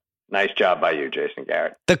 So nice job by you, Jason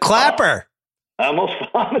Garrett. The clapper. I almost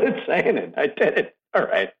vomited saying it. I did it. All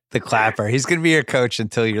right. The clapper. He's going to be your coach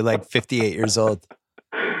until you're like 58 years old.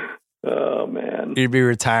 Oh, man. You'd be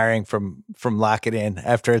retiring from Lock It In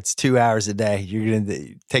after it's 2 hours a day. You're going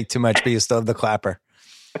to take too much, but you still have the clapper.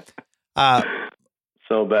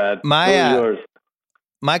 So bad.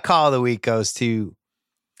 My call of the week goes to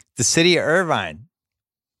the city of Irvine.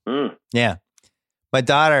 Yeah. My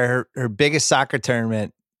daughter, her biggest soccer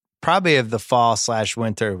tournament, probably of the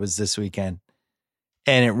fall/winter, was this weekend.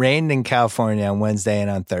 And it rained in California on Wednesday and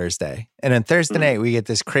on Thursday. And on Thursday night, we get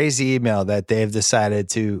this crazy email that they've decided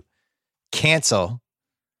to cancel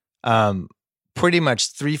pretty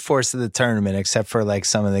much 3/4 of the tournament, except for like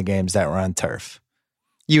some of the games that were on turf.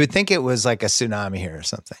 You would think it was like a tsunami here or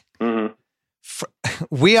something.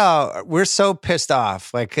 We're so pissed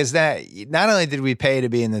off, like, because that not only did we pay to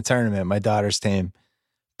be in the tournament, my daughter's team,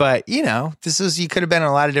 but you could have been in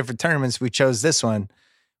a lot of different tournaments. We chose this one.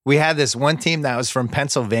 We had this one team that was from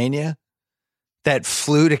Pennsylvania that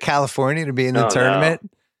flew to California to be in the tournament. No.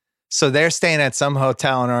 So they're staying at some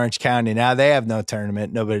hotel in Orange County. Now they have no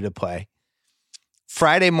tournament, nobody to play.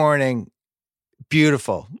 Friday morning,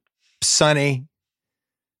 beautiful, sunny,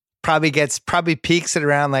 probably peaks at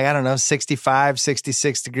around 65,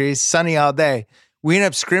 66 degrees, sunny all day. We end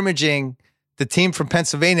up scrimmaging the team from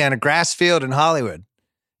Pennsylvania on a grass field in Hollywood.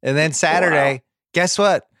 And then Saturday, guess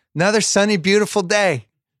what? Another sunny, beautiful day.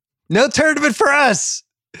 No tournament for us.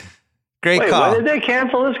 Great call. When did they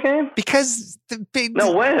cancel this game? Because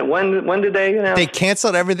when did they announce? They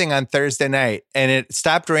canceled everything on Thursday night, and it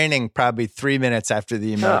stopped raining probably 3 minutes after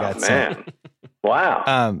the email got sent.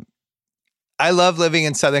 Wow. I love living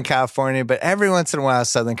in Southern California, but every once in a while,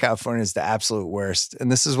 Southern California is the absolute worst.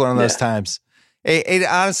 And this is one of those times. It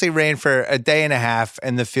honestly rained for a day and a half,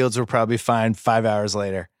 and the fields were probably fine 5 hours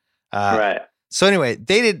later. Right. So anyway,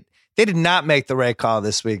 they did not make the right call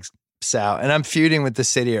this week, Sal, and I'm feuding with the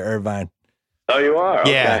city of Irvine. Oh, you are?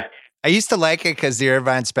 Yeah. Okay. I used to like it because the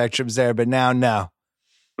Irvine Spectrum's there, but now, no.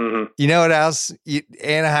 Mm-hmm. You know what else?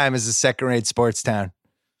 Anaheim is a second-rate sports town.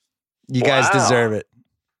 You guys deserve it.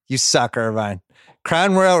 You suck, Irvine.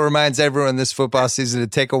 Crown Royal reminds everyone this football season to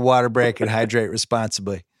take a water break and hydrate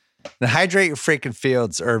responsibly. And hydrate your freaking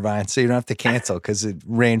fields, Irvine, so you don't have to cancel because it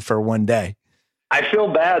rained for one day. I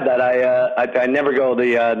feel bad that I never go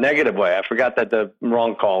the negative way. I forgot that the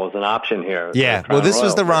wrong call was an option here. Yeah, well, this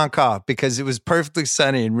was the wrong call because it was perfectly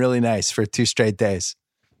sunny and really nice for 2 straight days.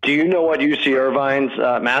 Do you know what UC Irvine's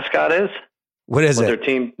mascot is? What is it? What their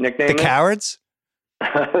team nickname is? The Cowards?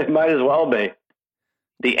 It might as well be.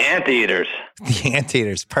 The Anteaters. The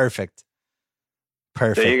Anteaters. Perfect.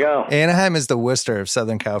 There you go. Anaheim is the Worcester of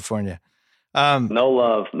Southern California. No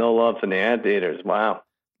love for the Anteaters. Wow.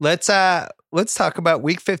 Let's talk about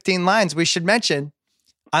Week 15 lines. We should mention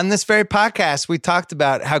on this very podcast, we talked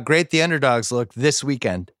about how great the underdogs look this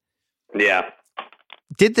weekend. Yeah.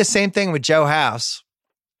 Did the same thing with Joe House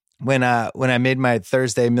when I made my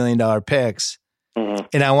Thursday $1 million picks. Mm-hmm.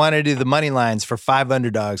 And I wanted to do the money lines for 5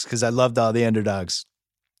 underdogs because I loved all the underdogs.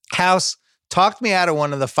 House talked me out of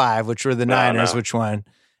one of the 5, which were the Niners, which one,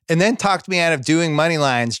 and then talked me out of doing money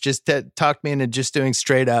lines, just to talk me into just doing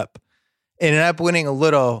straight up. Ended up winning a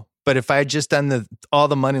little, but if I had just done all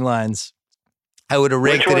the money lines, I would have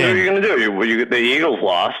raked it in. Which ones are you going to do? The Eagles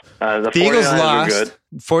lost. The Eagles lost. Were good.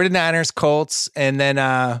 49ers, Colts, and then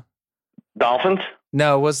Dolphins?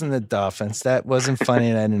 No, it wasn't the Dolphins. That wasn't funny,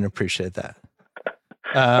 and I didn't appreciate that.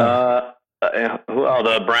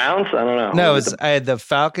 The Browns? I don't know. No, I had the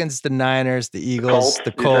Falcons, the Niners, the Eagles,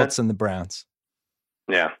 the Colts, and the Browns.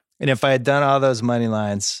 Yeah. And if I had done all those money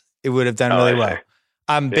lines, it would have done really well.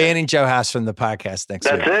 I'm banning Joe House from the podcast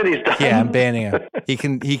next week. That's it? He's done? Yeah, I'm banning him. He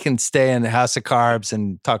can stay in the House of Carbs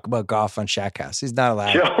and talk about golf on Shack House. He's not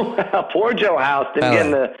allowed. Poor Joe House didn't get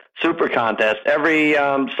in the Super Contest. Every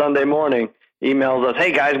Sunday morning, emails us,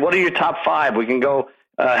 hey, guys, what are your top 5? We can go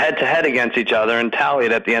head-to-head against each other and tally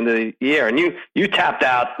it at the end of the year. And you tapped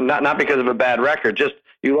out, not because of a bad record, just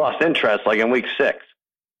you lost interest like in week 6.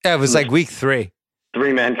 Yeah, it was like week 3.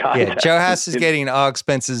 3-man contest. Yeah, Joe House is getting an all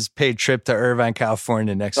expenses paid trip to Irvine,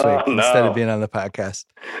 California next week instead of being on the podcast.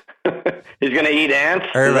 He's going to eat ants?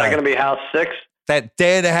 Irvine. Is that going to be House 6? That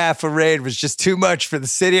day and a half of raid was just too much for the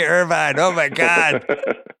city of Irvine. Oh, my God.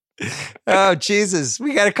 Oh, Jesus.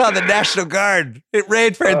 We got to call the National Guard. It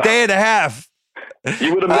rained for a day and a half.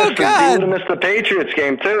 You would have missed the Patriots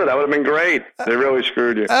game, too. That would have been great. They really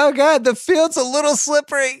screwed you. Oh, God. The field's a little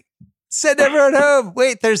slippery. Send everyone home.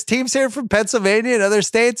 Wait, there's teams here from Pennsylvania and other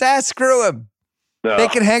states. Screw them. No. They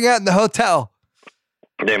can hang out in the hotel.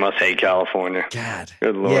 They must hate California. God.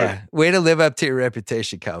 Good Lord. Yeah. Way to live up to your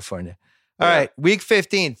reputation, California. All right. Week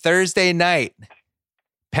 15, Thursday night.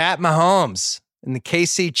 Pat Mahomes and the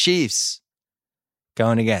KC Chiefs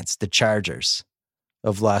going against the Chargers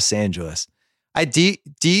of Los Angeles. Do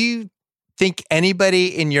you think anybody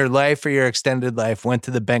in your life or your extended life went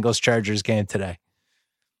to the Bengals-Chargers game today?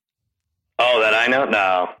 Oh, that I know?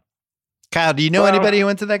 No. Kyle, do you know anybody who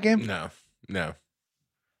went to that game? No.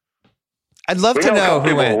 I'd love to know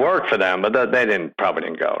who went. People work for them, but they probably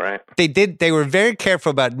didn't go, right? They did. They were very careful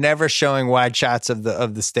about never showing wide shots of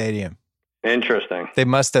the stadium. Interesting. They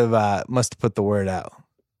must have put the word out.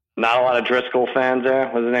 Not a lot of Driscoll fans there.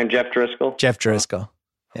 What's his name? Jeff Driscoll? Jeff Driscoll.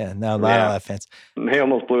 Yeah, no, a lot of fans. They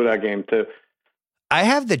almost blew that game, too. I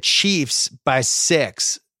have the Chiefs by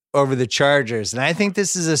 6 over the Chargers, and I think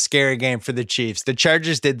this is a scary game for the Chiefs. The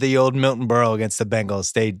Chargers did the old Milton Berle against the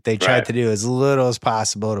Bengals. They tried to do as little as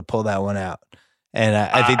possible to pull that one out, and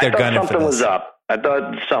I think they're gunning for this. Something was up. I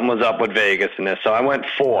thought something was up with Vegas in this, so I went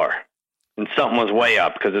 4, and something was way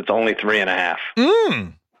up because it's only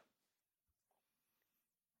 3.5.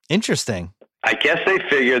 Interesting. I guess they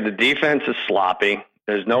figured the defense is sloppy.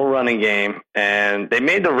 There's no running game, and they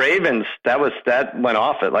made the Ravens. That went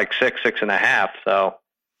off at like 6.5. So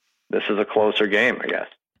this is a closer game, I guess.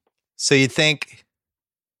 So you think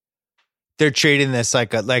they're treating this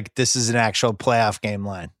like this is an actual playoff game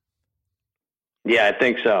line? Yeah, I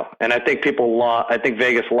think so. And I think I think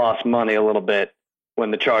Vegas lost money a little bit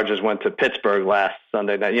when the Chargers went to Pittsburgh last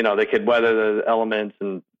Sunday night. They could weather the elements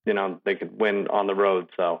and, they could win on the road.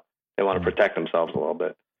 So they want to protect themselves a little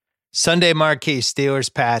bit. Sunday marquee,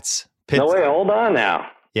 Steelers, Pats. No, wait, hold on now.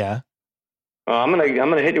 Yeah. Oh, I'm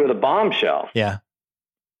gonna hit you with a bombshell. Yeah.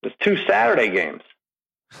 There's 2 Saturday games.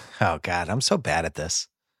 Oh God, I'm so bad at this.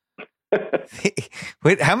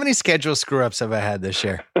 Wait, how many schedule screw ups have I had this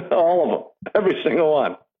year? All of them, every single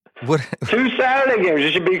one. What? 2 Saturday games. You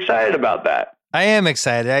should be excited about that. I am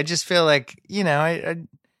excited. I just feel like I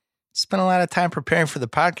spent a lot of time preparing for the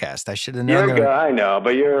podcast. I should have known. I know,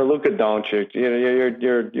 but you're Luka Doncic.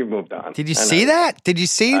 You moved on. Did you see that? Did you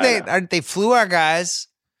see they flew our guys,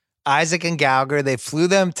 Isaac and Gallagher? They flew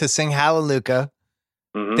them to sing Hallelujah.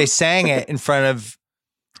 Mm-hmm. They sang it in front of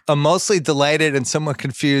a mostly delighted and somewhat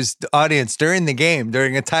confused audience during the game,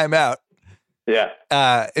 during a timeout. Yeah.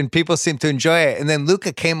 And people seemed to enjoy it. And then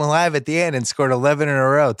Luka came alive at the end and scored 11 in a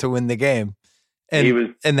row to win the game.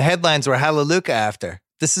 And the headlines were Hallelujah after.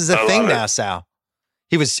 This is a thing now, Sal.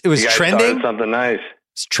 It was trending. Something nice.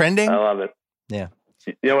 It's trending. I love it. Yeah.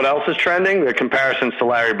 You know what else is trending? The comparisons to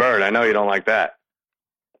Larry Bird. I know you don't like that.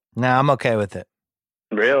 No, I'm okay with it.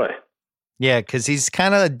 Really? Yeah, because he's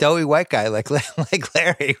kind of a doughy white guy like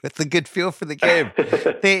Larry with a good feel for the game.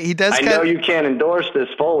 He does. I know you can't endorse this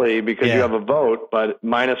fully because you have a vote, but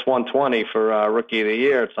minus 120 for Rookie of the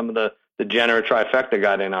Year. Some of the degenerate trifecta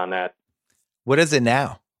got in on that. What is it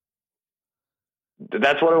now?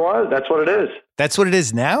 That's what it was. That's what it is. That's what it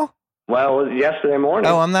is now? Well, it was yesterday morning.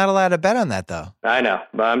 Oh, I'm not allowed to bet on that, though. I know,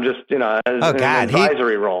 but I'm just, as an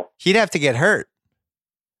advisory role. He'd have to get hurt.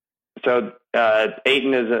 So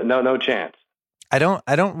Ayton is no chance. I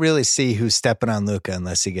don't really see who's stepping on Luka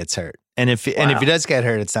unless he gets hurt. And if he does get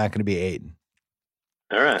hurt, it's not going to be Ayton.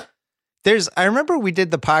 All right. I remember we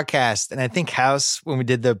did the podcast, and I think House, when we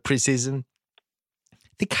did the preseason,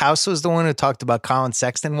 I think House was the one who talked about Colin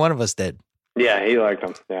Sexton. One of us did. Yeah, he liked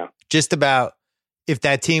him. Yeah. Just about if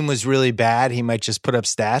that team was really bad, he might just put up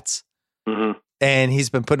stats. Mm-hmm. And he's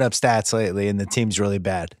been putting up stats lately, and the team's really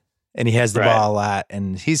bad. And he has the ball a lot.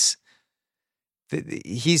 And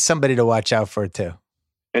He's somebody to watch out for too.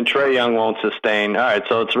 And Trae Young won't sustain. All right,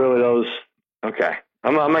 so it's really those. Okay,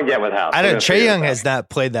 I'm gonna get with House. Trae Young has not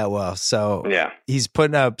played that well, so yeah, he's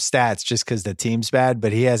putting up stats just because the team's bad,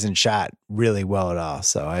 but he hasn't shot really well at all.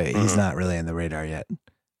 So he's not really in the radar yet.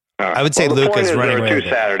 Right. I would say Luke is running away. There are 2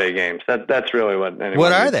 Saturday games. That's really what.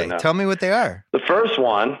 What are they? Tell me what they are. The first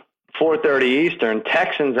one, 4:30 Eastern,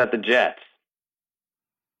 Texans at the Jets.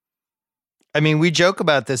 I mean, we joke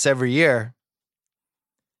about this every year.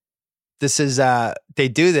 This is they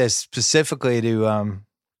do this specifically to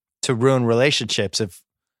ruin relationships. If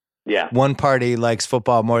one party likes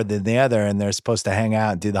football more than the other, and they're supposed to hang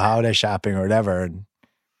out and do the holiday shopping or whatever. And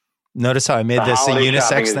notice how I made this a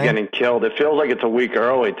unisex thing. Getting killed. It feels like it's a week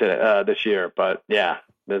early to this year, but yeah,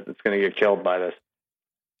 it's going to get killed by this.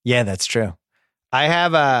 Yeah, that's true. I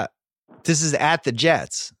have this is at the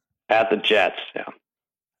Jets. At the Jets, yeah.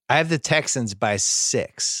 I have the Texans by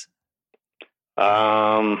 6.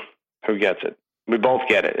 Who gets it? We both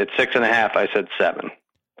get it. It's 6.5. I said 7.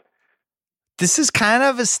 This is kind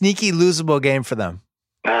of a sneaky losable game for them.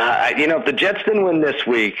 If the Jets didn't win this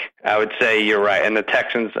week, I would say you're right. And the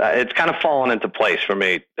Texans, it's kind of fallen into place for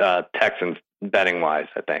me, Texans betting wise,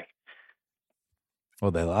 I think.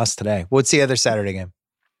 Well, they lost today. What's the other Saturday game?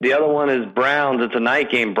 The other one is Browns. It's a night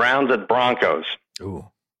game. Browns at Broncos. Ooh.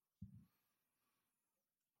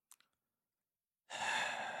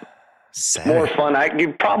 More fun.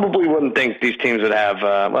 You probably wouldn't think these teams would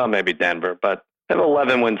have, maybe Denver, but they have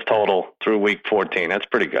 11 wins total through week 14. That's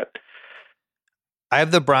pretty good. I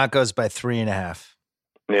have the Broncos by 3.5.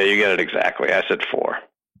 Yeah, you get it exactly. I said 4.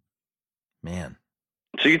 Man.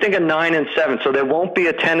 So you think a 9 and 7. So there won't be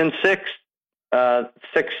a 10 and 6,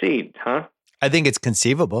 6 seed, huh? I think it's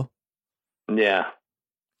conceivable. Yeah.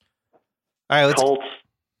 All right, Colts.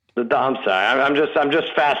 I'm sorry. I'm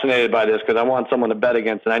just fascinated by this because I want someone to bet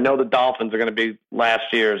against. And I know the Dolphins are going to be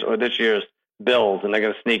last year's or this year's Bills, and they're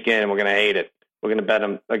going to sneak in, and we're going to hate it. We're going to bet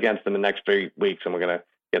them against them the next 3 weeks, and we're going to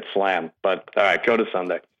get slammed. But all right, go to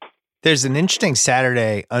Sunday. There's an interesting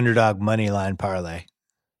Saturday underdog money line parlay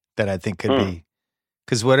that I think could be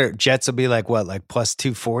because Jets will be like plus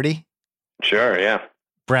 240. Sure, yeah.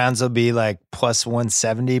 Browns will be like plus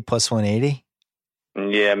 170, plus 180.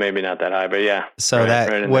 Yeah, maybe not that high, but yeah. So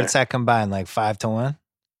what's that combined? Like 5 to 1?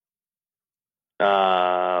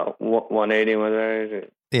 180.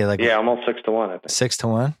 Yeah, almost 6 to 1. I think 6 to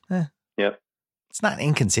 1. Yep. It's not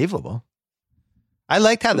inconceivable. I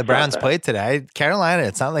liked how the Browns played today. Carolina,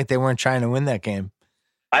 it's not like they weren't trying to win that game.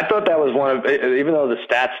 I thought that was one of, even though the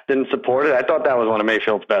stats didn't support it, I thought that was one of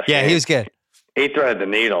Mayfield's best games. Yeah, he was good. He threaded the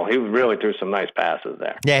needle. He really threw some nice passes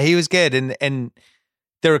there. Yeah, he was good, and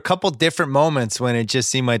there were a couple different moments when it just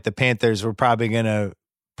seemed like the Panthers were probably going to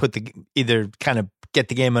either kind of get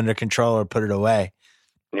the game under control or put it away.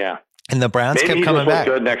 Yeah. And the Browns kept coming back.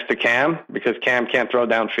 Good next to Cam because Cam can't throw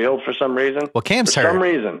downfield for some reason. Well, Cam's hurt. For some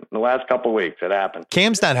reason, in the last couple of weeks, it happened.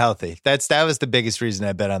 Cam's not healthy. That was the biggest reason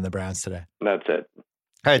I bet on the Browns today. That's it. All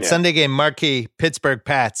right, Sunday game, marquee, Pittsburgh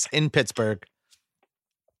Pats in Pittsburgh.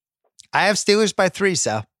 I have Steelers by 3,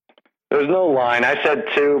 Sal. There's no line. I said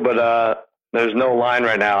 2, but there's no line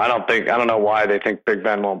right now. I don't know why they think Big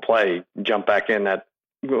Ben won't play. Jump back in that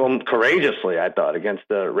courageously, I thought, against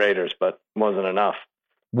the Raiders, but wasn't enough.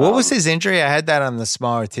 What was his injury? I had that on the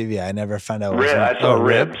smaller TV. I never found out. I saw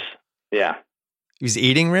ribs. Yeah. He was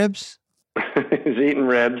eating ribs? He was eating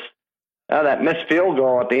ribs. Oh, that missed field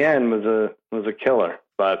goal at the end was a killer,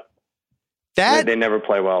 but they never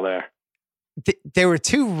play well there. There were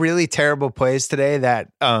 2 really terrible plays today that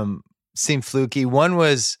seemed fluky. One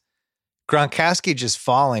was Gronkowski just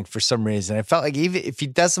falling for some reason. I felt like even if he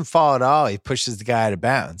doesn't fall at all, he pushes the guy out of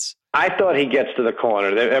bounds. I thought he gets to the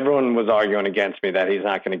corner. Everyone was arguing against me that he's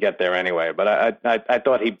not going to get there anyway, but I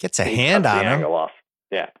thought he gets a hand on him. Off.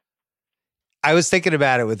 Yeah. I was thinking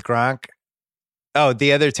about it with Gronk. Oh,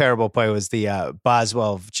 the other terrible play was the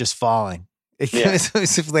Boswell just falling. It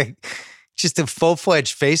was like just a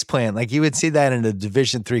full-fledged face plant. Like you would see that in a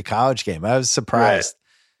Division III college game. I was surprised. Right.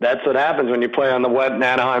 That's what happens when you play on the wet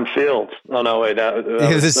Anaheim field. Oh, no, wait. That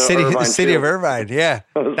was the city of Irvine, yeah.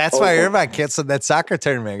 That's why Irvine canceled that soccer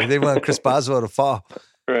tournament. They didn't want Chris Boswell to fall.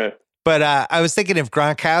 Right. But I was thinking if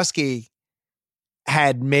Gronkowski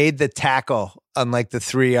had made the tackle on like the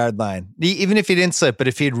 3-yard line, even if he didn't slip, but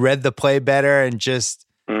if he'd read the play better and just,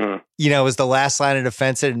 was the last line of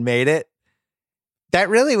defense and made it, that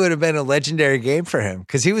really would have been a legendary game for him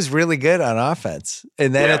because he was really good on offense.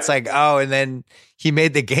 And then it's like, and then he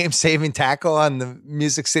made the game-saving tackle on the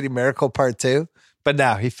Music City Miracle Part 2. But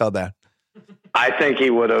now he fell down. I think he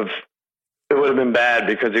would have It would have been bad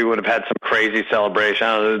because he would have had some crazy celebration.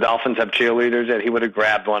 I don't know, the Dolphins have cheerleaders, and he would have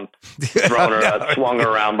grabbed one, thrown her, swung her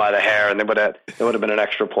around by the hair, and it would have been an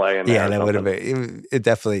extra play. In there yeah, that would have been. It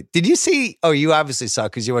definitely. Did you see? Oh, you obviously saw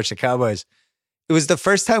because you watched the Cowboys. It was the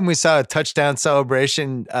first time we saw a touchdown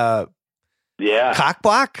celebration. Cock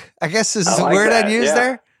block, I guess is the word I'd use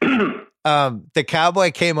there. The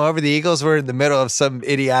Cowboy came over. The Eagles were in the middle of some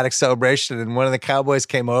idiotic celebration, and one of the Cowboys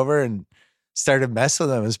came over and started messing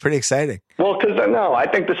with them. It was pretty exciting. Well, because I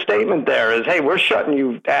think the statement there is, hey, we're shutting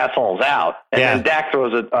you assholes out. And then Dak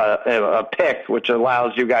throws a pick, which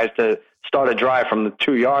allows you guys to start a drive from the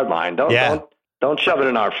 2-yard line. Don't shove it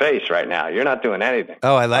in our face right now. You're not doing anything.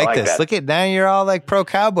 Oh, I like this. That. Look at now you're all like pro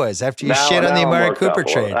Cowboys after you shit on the Amari Cooper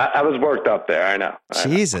trade. I was worked up there. I know.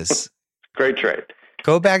 Jesus. Great trade.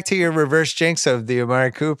 Go back to your reverse jinx of the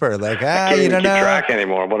Amari Cooper. Like, I can't keep track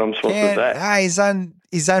anymore. What I'm supposed to say?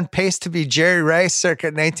 He's on pace to be Jerry Rice circa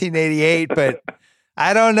 1988, but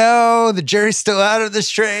I don't know. The jury's still out of this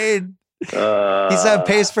trade. He's on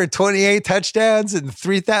pace for 28 touchdowns and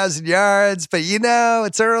 3,000 yards, but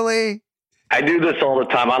it's early. I do this all the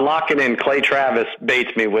time. I'm locking in. Clay Travis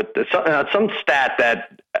baits me with some stat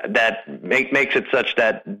that makes it such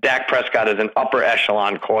that Dak Prescott is an upper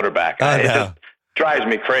echelon quarterback. It just drives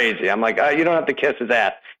me crazy. I'm like, you don't have to kiss his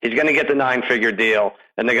ass. He's going to get the 9-figure deal,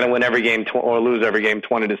 and they're going to win every game or lose every game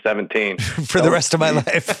 20-17 for the rest of my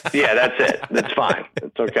life. Yeah, that's it. That's fine.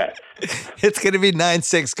 It's okay. It's going to be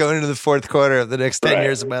 9-6 going into the fourth quarter of the next 10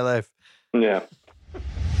 years of my life. Yeah.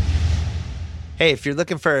 Hey, if you're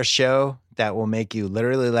looking for a show that will make you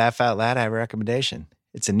literally laugh out loud, I have a recommendation.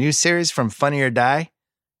 It's a new series from Funny or Die.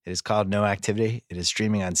 It is called No Activity. It is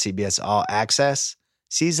streaming on CBS All Access,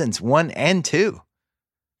 seasons 1 and 2.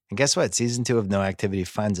 And guess what? Season 2 of No Activity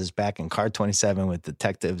finds us back in Car 27 with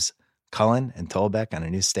detectives Cullen and Tolbeck on a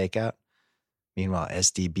new stakeout. Meanwhile,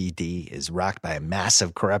 SDBD is rocked by a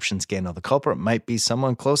massive corruption scandal. The culprit might be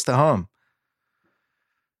someone close to home.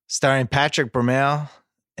 Starring Patrick Bromell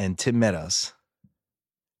and Tim Meadows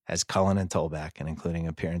as Cullen and Tolbeck, and including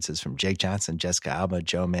appearances from Jake Johnson, Jessica Alba,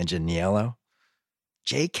 Joe Manganiello,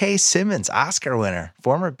 J.K. Simmons, Oscar winner,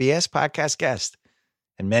 former BS podcast guest,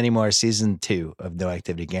 and many more. Season 2 of No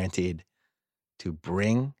Activity guaranteed to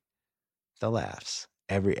bring the laughs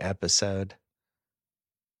every episode.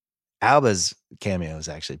 Alba's cameo is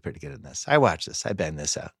actually pretty good in this. I watched this. I banged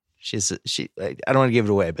this out. I don't want to give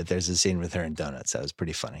it away, but there's a scene with her and donuts. That was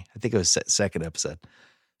pretty funny. I think it was second episode.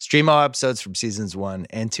 Stream all episodes from seasons 1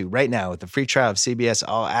 and 2 right now with a free trial of CBS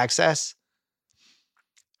All Access.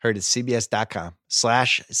 Heard at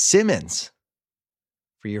cbs.com/Simmons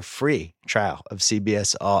for your free trial of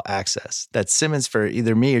CBS All Access. That's Simmons for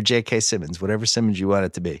either me or J.K. Simmons, whatever Simmons you want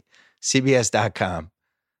it to be.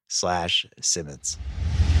 cbs.com/Simmons.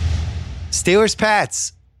 Steelers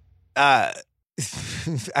Pats. I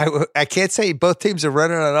can't say both teams are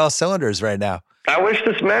running on all cylinders right now. I wish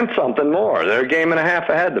this meant something more. They're a game and a half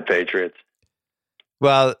ahead, the Patriots.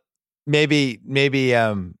 Well, maybe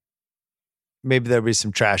there'll be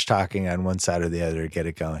some trash talking on one side or the other to get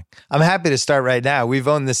it going. I'm happy to start right now. We've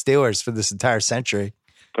owned the Steelers for this entire century.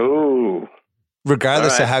 Ooh.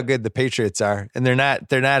 Regardless of how good the Patriots are. And they're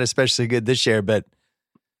not especially good this year, but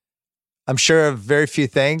I'm sure of very few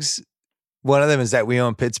things. One of them is that we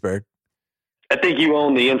own Pittsburgh. I think you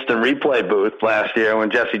owned the instant replay booth last year when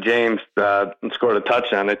Jesse James scored a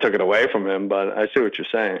touchdown. They took it away from him, but I see what you're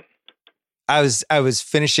saying. I was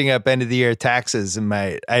finishing up end of the year taxes, and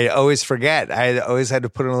I always forget. I always had to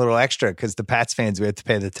put in a little extra because the Pats fans, we had to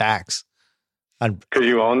pay the tax because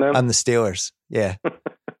you own them on the Steelers. Yeah,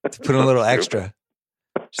 to put in a little extra.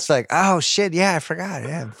 Just like, oh shit, yeah, I forgot.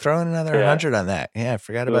 Yeah, I'm throwing another 100 on that. Yeah, I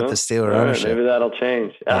forgot about the Steeler ownership. Maybe that'll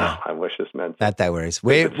change. I wish this meant not that worries.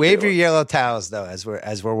 Wave your yellow towels though as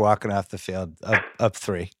we're walking off the field up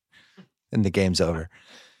 3, and the game's over.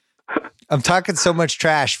 I'm talking so much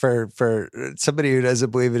trash for somebody who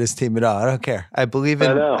doesn't believe in his team at all. I don't care. I believe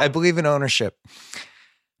in ownership.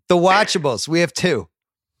 The watchables, we have 2.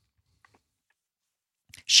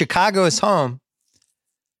 Chicago is home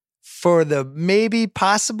for the maybe,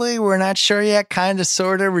 possibly, we're not sure yet, kind of,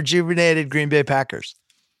 sort of rejuvenated Green Bay Packers.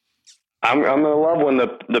 I'm going to love when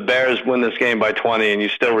the Bears win this game by 20 and you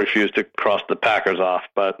still refuse to cross the Packers off.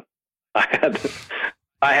 But I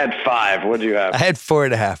had 5. What did you have? I had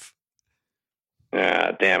 4.5.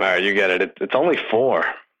 Yeah, damn. All right, you get it. It's only 4.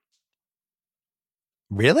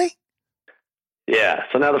 Really? Yeah.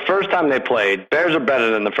 So now the first time they played, Bears are better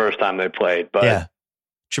than the first time they played. But yeah.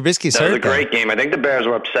 Trubisky's hurt. That was a great game. I think the Bears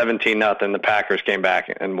were up 17-0. The Packers came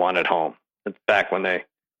back and won at home. It's back when they.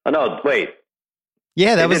 Oh no! Wait.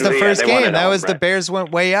 Yeah, that was the first game. That was the Bears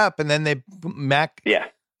went way up, and then Yeah.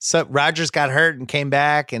 So Rodgers got hurt and came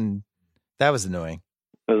back, and that was annoying.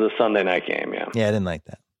 It was a Sunday night game, yeah. Yeah, I didn't like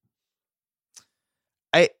that.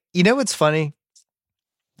 You know what's funny?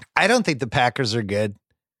 I don't think the Packers are good.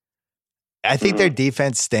 I think their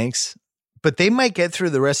defense stinks, but they might get through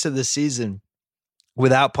the rest of the season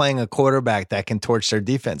without playing a quarterback that can torch their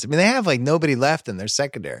defense. I mean, they have like nobody left in their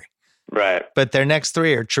secondary. Right. But their next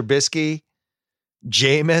three are Trubisky,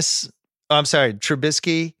 Trubisky,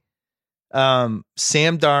 Sam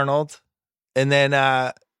Darnold, and then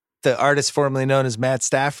the artist formerly known as Matt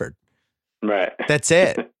Stafford. Right. That's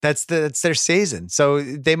it. That's their season. So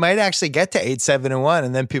they might actually get to 8-7-1,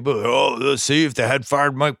 and then people, let's see if they had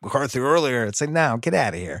fired Mike McCarthy earlier. It's like, no, get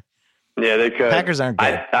out of here. Yeah, they could. Packers aren't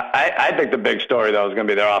good. I think the big story though is going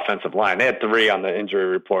to be their offensive line. They had 3 on the injury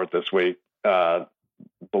report this week.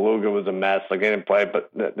 Beluga was a mess. Like they didn't play, but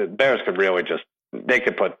the Bears could really they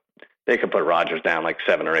could put Rodgers down like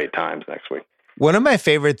 7 or 8 times next week. One of my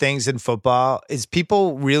favorite things in football is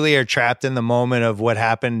people really are trapped in the moment of what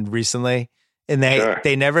happened recently, and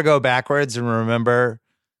they never go backwards and remember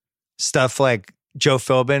stuff like Joe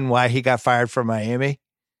Philbin, why he got fired from Miami.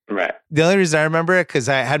 Right. The only reason I remember it because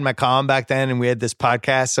I had my column back then, and we had this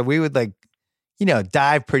podcast, so we would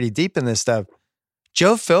dive pretty deep in this stuff.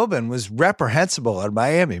 Joe Philbin was reprehensible at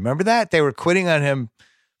Miami. Remember that? They were quitting on him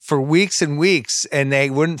for weeks and weeks, and they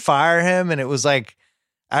wouldn't fire him, and it was like.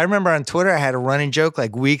 I remember on Twitter, I had a running joke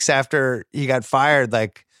like weeks after he got fired,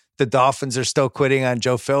 like the Dolphins are still quitting on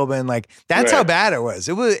Joe Philbin. Like that's how bad it was.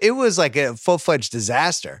 It was like a full-fledged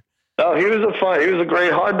disaster. Oh, he was a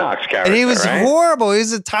great Hard Knocks character. And he was horrible. He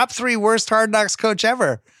was the top 3 worst Hard Knocks coach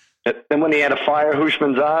ever. And when he had to fire Ocho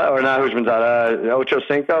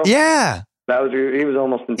Cinco. Yeah. He was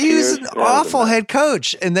almost in tears. He was an awful head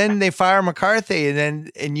coach. And then they fire McCarthy,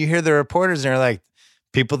 and you hear the reporters and they're like,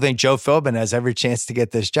 people think Joe Philbin has every chance to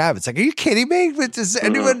get this job. It's like, are you kidding me? Does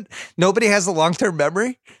anyone? Nobody has a long-term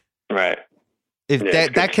memory, right?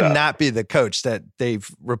 That cannot be the coach that they've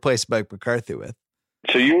replaced Mike McCarthy with.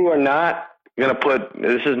 So you are not going to put.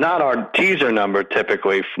 This is not our teaser number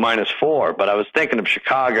typically -4, but I was thinking of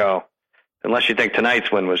Chicago. Unless you think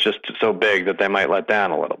tonight's win was just so big that they might let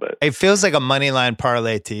down a little bit. It feels like a money line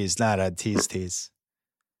parlay tease, not a tease.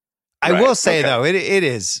 I will say though, it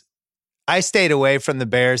is. I stayed away from the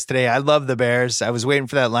Bears today. I love the Bears. I was waiting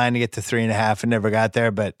for that line to get to 3.5 and never got there.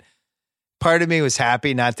 But part of me was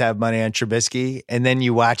happy not to have money on Trubisky. And then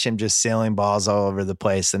you watch him just sailing balls all over the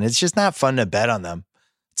place. And it's just not fun to bet on them.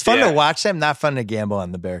 It's fun to watch them, not fun to gamble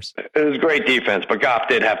on the Bears. It was great defense, but Goff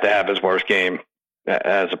did have to have his worst game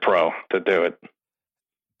as a pro to do it.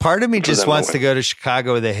 Part of me just wants to go to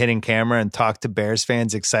Chicago with a hidden camera and talk to Bears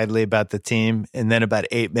fans excitedly about the team, and then about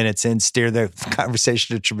 8 minutes in, steer the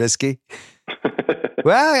conversation to Trubisky.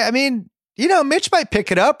 Well, I mean, Mitch might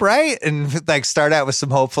pick it up, right? And like start out with some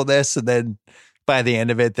hopefulness, and then by the end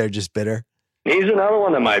of it, they're just bitter. He's another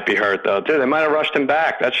one that might be hurt, though, too. They might have rushed him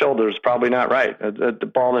back. That shoulder is probably not right.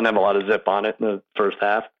 The ball didn't have a lot of zip on it in the first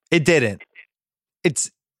half. It didn't. It's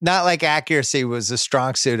not like accuracy was a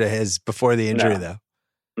strong suit of his before the injury, though.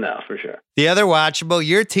 No, for sure. The other watchable,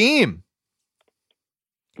 your team.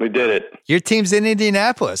 We did it. Your team's in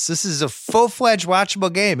Indianapolis. This is a full-fledged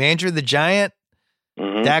watchable game. Andrew the Giant,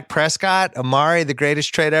 Dak Prescott, Amari, the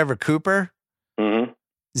greatest trade ever, Cooper,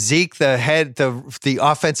 Zeke, the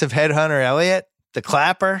offensive headhunter, Elliott, the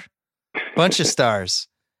clapper, bunch of stars.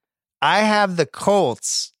 I have the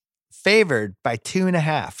Colts favored by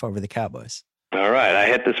 2.5 over the Cowboys. All right. I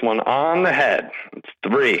hit this one on the head. It's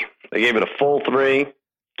 3. They gave it a full 3.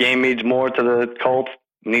 Game means more to the Colts.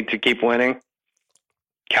 Need to keep winning.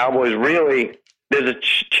 Cowboys really, there's a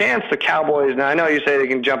chance the Cowboys, now I know you say they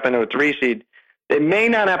can jump into a 3 seed. They may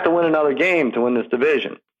not have to win another game to win this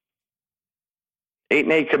division.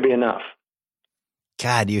 8-8 could be enough.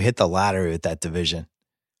 God, you hit the lottery with that division.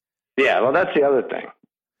 Yeah, well, that's the other thing.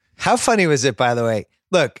 How funny was it, by the way?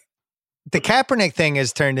 Look, the Kaepernick thing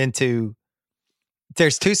has turned into,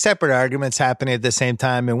 there's 2 separate arguments happening at the same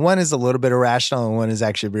time, and one is a little bit irrational and one is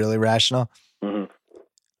actually really rational.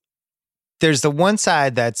 There's the one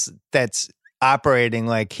side that's operating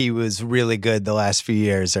like he was really good the last few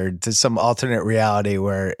years, or to some alternate reality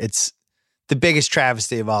where it's the biggest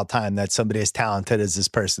travesty of all time that somebody as talented as this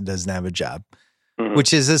person doesn't have a job,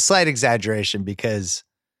 which is a slight exaggeration because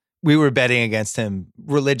we were betting against him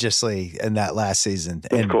religiously in that last season.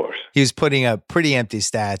 And of course. He was putting up pretty empty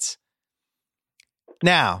stats.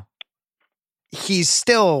 Now, he's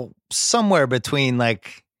still somewhere between,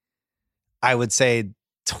 like, I would say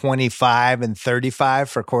 25 and 35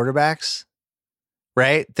 for quarterbacks,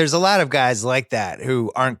 right? There's a lot of guys like that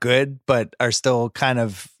who aren't good, but are still kind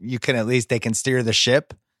of, they can steer the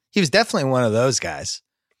ship. He was definitely one of those guys.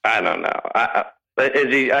 I don't know.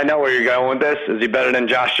 Is he? I know where you're going with this. Is he better than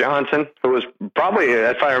Josh Johnson, who was probably,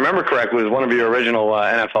 if I remember correctly, was one of your original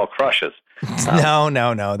NFL crushes? No.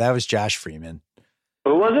 That was Josh Freeman.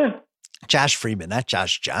 Who was it? Josh Freeman, not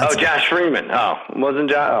Josh Johnson. Oh, Josh Freeman. Oh, wasn't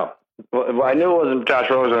Josh? Oh, well, I knew it wasn't Josh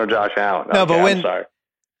Rosen or Josh Allen. No, okay, I'm sorry.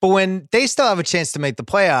 But when they still have a chance to make the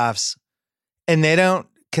playoffs, and they don't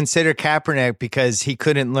consider Kaepernick because he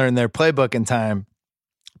couldn't learn their playbook in time.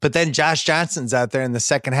 But then Josh Johnson's out there in the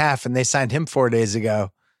second half and they signed him 4 days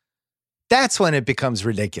ago. That's when it becomes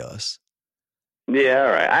ridiculous. Yeah,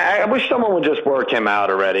 all right. I wish someone would just work him out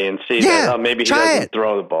already and see that maybe he doesn't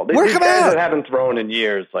throw the ball. Work These him guys out. that haven't thrown in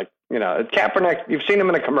years, like, Kaepernick, you've seen him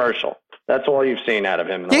in a commercial. That's all you've seen out of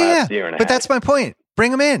him in the last year and a half. But that's my point.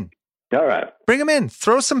 Bring him in. All right. Bring him in.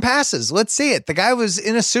 Throw some passes. Let's see it. The guy was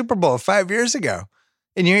in a Super Bowl 5 years ago.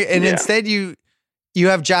 And instead you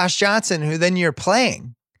have Josh Johnson, who then you're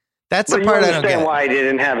playing. That's the part I don't get. You understand why they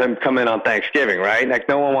didn't have him come in on Thanksgiving, right? Like,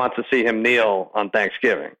 no one wants to see him kneel on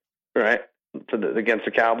Thanksgiving, right? Against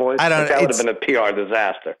the Cowboys. That would have been a PR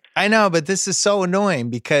disaster. I know, but this is so annoying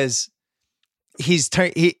because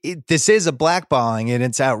this is a blackballing and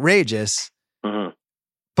it's outrageous. Mm-hmm.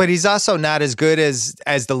 But he's also not as good as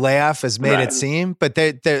the layoff has made it seem. But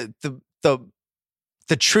the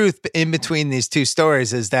truth in between these two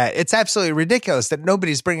stories is that it's absolutely ridiculous that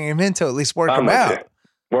nobody's bringing him in to at least work him out.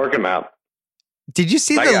 Work him out. Did you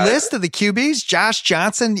see the list of the QBs? Josh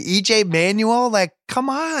Johnson, EJ Manuel. Like, come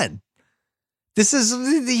on. The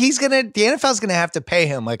NFL's going to have to pay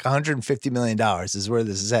him like $150 million is where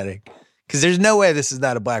this is heading. Because there's no way this is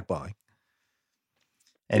not a blackballing.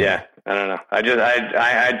 Anyway. Yeah, I don't know.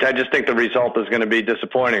 I just think the result is going to be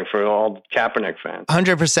disappointing for all Kaepernick fans.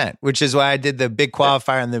 100%, which is why I did the big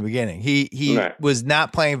qualifier in the beginning. He was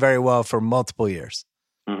not playing very well for multiple years,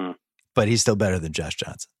 but he's still better than Josh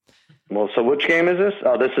Johnson. Well, so which game is this?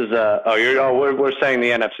 Oh, this is we're saying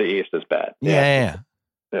the NFC East is bad. Yeah,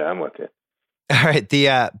 I'm with you. All right,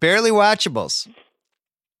 the barely watchables.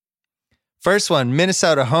 First one,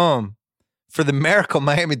 Minnesota home for the miracle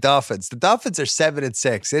Miami Dolphins. The Dolphins are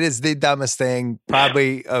 7-6. It is the dumbest thing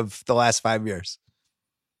probably of the last 5 years.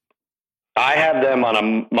 I have them on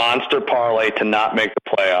a monster parlay to not make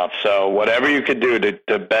the playoffs. So whatever you could do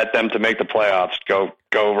to bet them to make the playoffs, go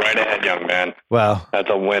right ahead, young man. Well, that's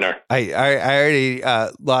a winner. I already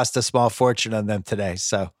lost a small fortune on them today.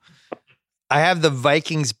 So I have the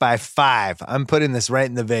Vikings by 5. I'm putting this right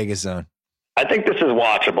in the Vegas zone. I think this is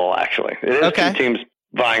watchable, actually. It is two teams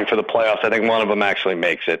vying for the playoffs. I think one of them actually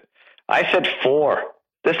makes it. I said 4.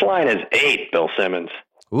 This line is 8, Bill Simmons.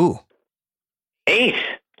 Ooh. 8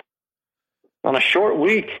 on a short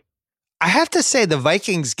week. I have to say the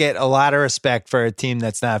Vikings get a lot of respect for a team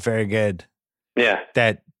that's not very good. Yeah.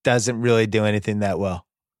 That doesn't really do anything that well.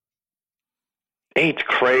 8's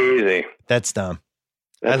crazy. That's dumb.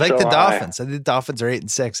 I like the Dolphins. I think the Dolphins are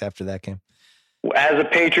 8-6 after that game. As a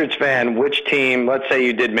Patriots fan, which team, let's say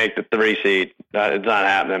you did make the 3 seed. It's not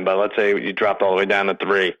happening, but let's say you dropped all the way down to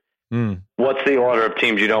 3. What's the order of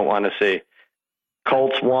teams you don't want to see?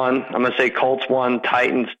 Colts 1. I'm going to say Colts 1,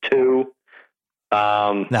 Titans 2.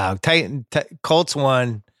 No, Colts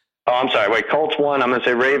 1. Oh, I'm sorry. Wait, Colts 1. I'm going to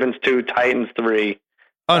say Ravens 2, Titans 3.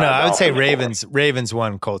 Oh, no, I would say Ravens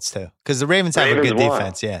 1, Colts 2. Because the Ravens have a good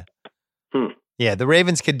defense, yeah. Yeah, the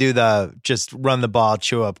Ravens could do just run the ball,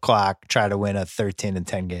 chew up clock, try to win a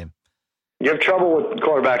 13-10 game. You have trouble with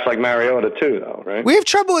quarterbacks like Mariota too, though, right? We have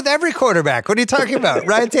trouble with every quarterback. What are you talking about?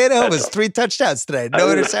 Ryan Tannehill was 3 touchdowns today, no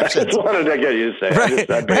interceptions. I just wanted to get you to say.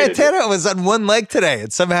 Ryan Tannehill was on one leg today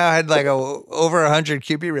and somehow had like over 100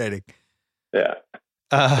 QB rating. Yeah.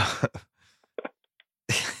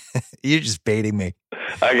 You're just baiting me.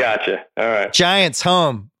 I got you. All right. Giants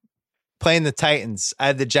home playing the Titans. I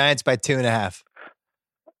had the Giants by 2.5.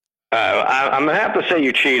 I'm going to have to say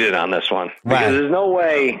you cheated on this one. Because there's no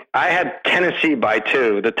way. I had Tennessee by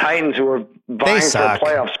 2. The Titans, who were vying for a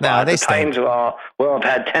playoff spot, the Titans will have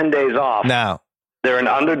had 10 days off. No. They're an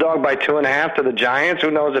underdog by 2.5 to the Giants.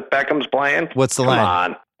 Who knows if Beckham's playing? What's the line? Come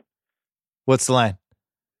on. What's the line?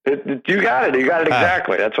 You got it. You got it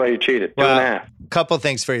exactly. That's why you cheated. 2.5. Couple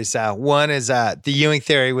things for you, Sal. One is the Ewing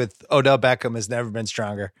theory with Odell Beckham has never been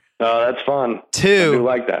stronger. Oh, that's fun. 2. I do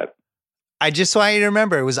like that. I just want you to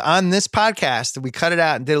remember, it was on this podcast, and we cut it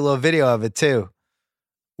out and did a little video of it too.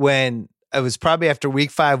 When it was probably after week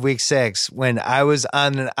 5, week 6, when I was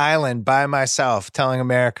on an island by myself telling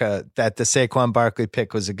America that the Saquon Barkley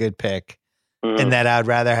pick was a good pick and that I'd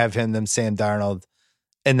rather have him than Sam Darnold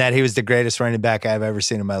and that he was the greatest running back I've ever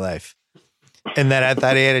seen in my life. And that I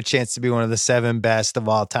thought he had a chance to be one of the 7 best of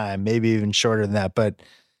all time, maybe even shorter than that. But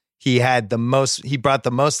He brought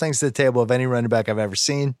the most things to the table of any running back I've ever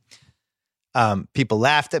seen. People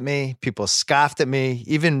laughed at me. People scoffed at me.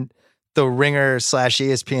 Even the Ringer /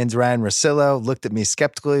 ESPN's Ryan Russillo looked at me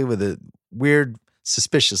skeptically with a weird,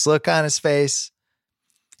 suspicious look on his face.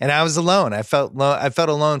 And I was alone. I felt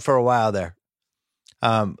alone for a while there.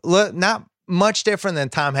 Not much different than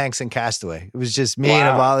Tom Hanks in Castaway. It was just me and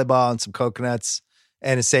a volleyball and some coconuts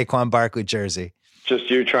and a Saquon Barkley jersey.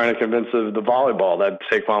 Just you trying to convince the volleyball that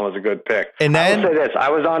Saquon was a good pick. And then, I will say this. I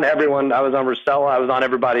was on everyone. I was on Russillo. I was on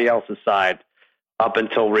everybody else's side up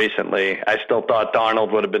until recently. I still thought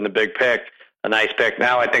Darnold would have been the big pick, a nice pick.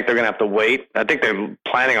 Now I think they're going to have to wait. I think they're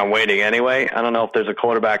planning on waiting anyway. I don't know if there's a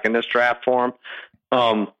quarterback in this draft for him.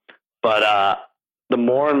 But the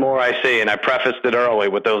more and more I see, and I prefaced it early,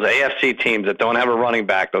 with those AFC teams that don't have a running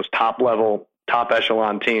back, those top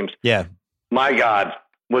echelon teams. Yeah. My God,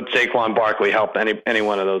 would Saquon Barkley help any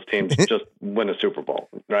one of those teams just win a Super Bowl,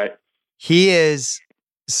 right? He is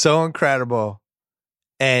so incredible.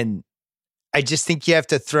 And I just think you have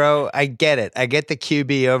to I get it. I get the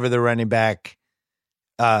QB over the running back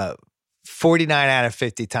 49 out of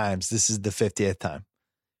 50 times. This is the 50th time.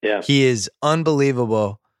 Yeah. He is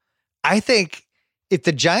unbelievable. I think if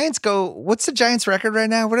the Giants what's the Giants record right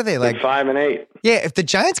now? What are they like? 5-8. Yeah. If the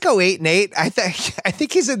Giants go 8-8, I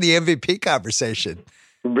think he's in the MVP conversation.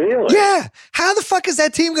 Really? Yeah. How the fuck is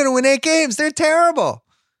that team going to win 8 games? They're terrible.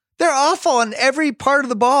 They're awful on every part of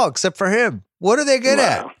the ball except for him. What are they good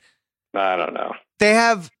at? I don't know. They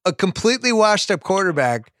have a completely washed up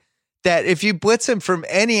quarterback that if you blitz him from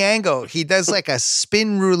any angle, he does like a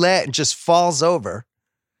spin roulette and just falls over.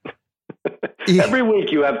 Every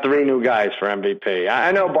week you have 3 new guys for MVP.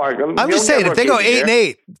 I know Barkley. I'm just saying, if they go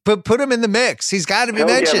 8-8, put him in the mix. He's got to be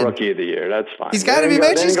mentioned. Get Rookie of the Year. That's fine. He's got to be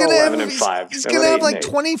mentioned. He's going to have like 8.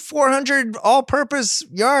 2,400 all-purpose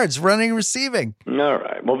yards running, receiving. All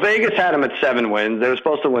right. Well, Vegas had him at 7 wins. They were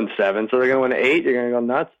supposed to win 7, so they're going to win 8. You're going to go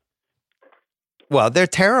nuts. Well, they're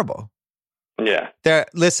terrible. Yeah.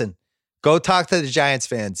 Listen, go talk to the Giants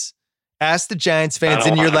fans. Ask the Giants fans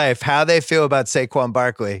in your life how they feel about Saquon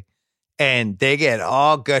Barkley. And they get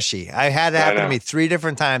all gushy. I had it happen to me 3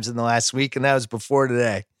 different times in the last week, and that was before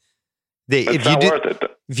today.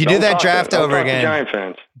 If you do that draft over again, Giant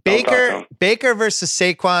fans. Baker versus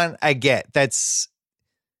Saquon, I get it's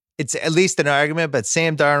at least an argument, but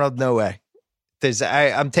Sam Darnold, no way.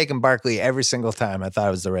 I'm taking Barkley every single time. I thought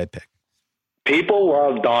it was the right pick. People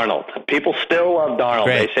love Darnold. People still love Darnold.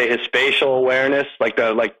 Great. They say his spatial awareness, like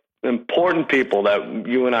important people that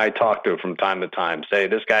you and I talk to from time to time, say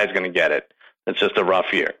this guy's going to get it. It's just a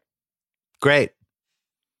rough year. Great.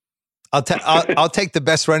 I'll take the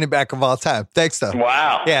best running back of all time. Thanks, though.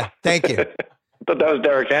 Wow. Yeah. Thank you. I thought that was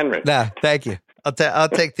Derrick Henry. No, thank you. I'll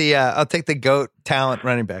take the GOAT talent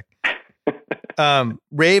running back.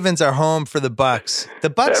 Ravens are home for the Bucks.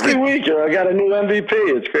 The Bucks every week. I got a new MVP.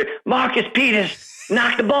 It's great. Marcus Peters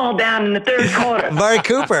knocked the ball down in the 3rd quarter.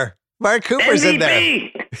 Mark Cooper's MVP. in there.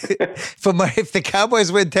 If the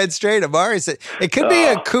Cowboys win 10 straight, it could be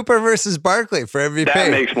a Cooper versus Barkley for MVP. That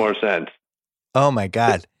makes more sense. Oh my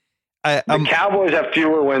God. The Cowboys have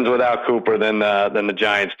fewer wins without Cooper than the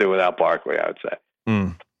Giants do without Barkley, I would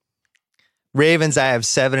say. Ravens, I have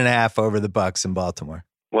 7.5 over the Bucks in Baltimore.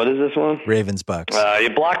 What is this one? Ravens Bucks. You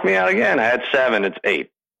blocked me out again. I had 7. It's 8.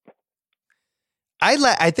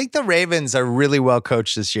 I think the Ravens are really well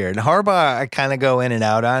coached this year. And Harbaugh, I kind of go in and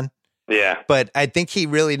out on. Yeah. But I think he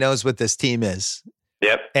really knows what this team is.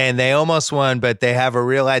 Yep. And they almost won, but they have a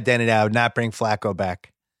real identity. I would not bring Flacco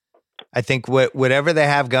back. I think whatever they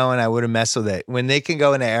have going, I wouldn't mess with it. When they can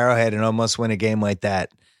go into Arrowhead and almost win a game like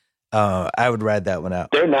that, I would ride that one out.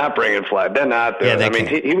 They're not bringing Flacco. They're not doing it. I mean,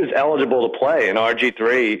 he was eligible to play in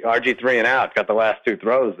RG3 and out. Got the last 2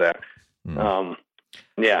 throws there. Yeah. All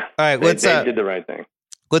right. They did the right thing.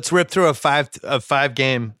 Let's rip through a five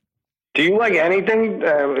game. Do you like anything?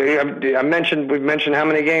 We've mentioned how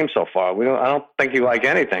many games so far. I don't think you like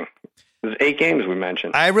anything. There's 8 games we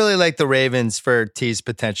mentioned. I really like the Ravens for T's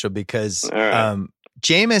potential because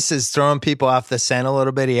Jameis is throwing people off the scent a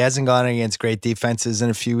little bit. He hasn't gone against great defenses in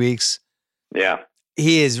a few weeks. Yeah.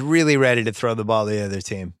 He is really ready to throw the ball to the other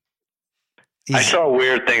team. I saw a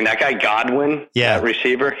weird thing. That guy Godwin, that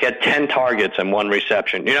receiver, he had 10 targets and 1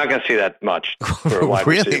 reception. You're not going to see that much for a wide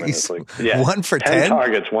receiver in this league. Yeah. 1 for 10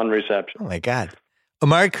 targets, 1 reception. Oh, my God.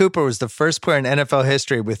 Amari Cooper was the first player in NFL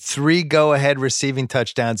history with 3 go-ahead receiving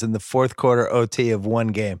touchdowns in the 4th quarter OT of 1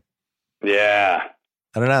 game. Yeah.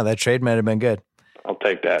 I don't know. That trade might have been good. I'll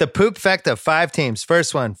take that. The poop fecta, 5 teams.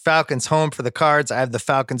 First one, Falcons home for the Cards. I have the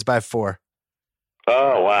Falcons by 4.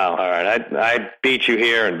 Oh, wow. All right. I beat you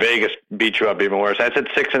here, and Vegas beat you up even worse. I said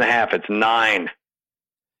 6.5. It's 9.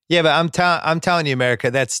 Yeah, but I'm telling you,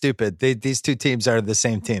 America, that's stupid. These two teams are the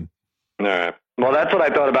same team. All right. Well, that's what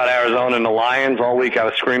I thought about Arizona and the Lions all week. I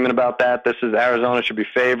was screaming about that. This is Arizona should be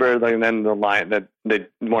favored, and then the Lions that they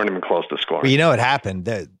weren't even close to scoring. Well, you know what happened?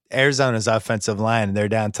 Arizona's offensive line, they're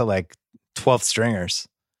down to like 12th stringers.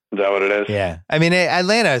 Is that what it is? Yeah. I mean,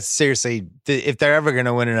 Atlanta, seriously, if they're ever going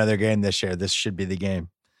to win another game this year, this should be the game.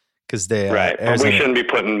 Because they right. But we shouldn't be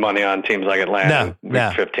putting money on teams like Atlanta.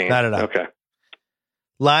 No, 15. Not at all. Okay.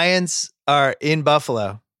 Lions are in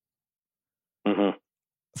Buffalo. Mm-hmm.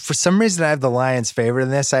 For some reason, I have the Lions favored in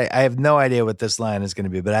this. I have no idea what this line is going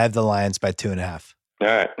to be, but I have the Lions by 2.5. All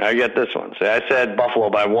right. I get this one. So I said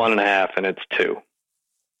Buffalo by 1.5, and it's 2.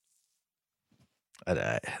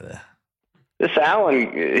 This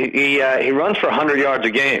Allen, he runs for 100 yards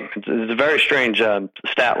a game. It's a very strange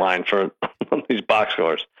stat line for these box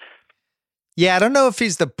scores. Yeah, I don't know if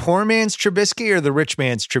he's the poor man's Trubisky or the rich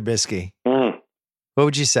man's Trubisky. Mm. What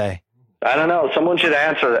would you say? I don't know. Someone should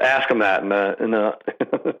ask him that in the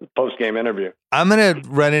post-game interview. I'm going to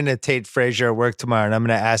run into Tate Frazier at work tomorrow, and I'm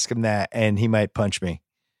going to ask him that, and he might punch me.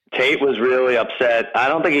 Tate was really upset. I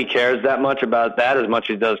don't think he cares that much about that as much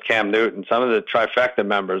as he does Cam Newton. Some of the trifecta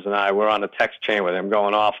members and I were on a text chain with him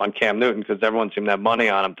going off on Cam Newton because everyone seemed to have money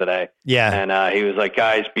on him today. Yeah. And he was like,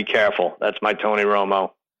 guys, be careful. That's my Tony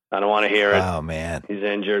Romo. I don't want to hear it. Oh, man. He's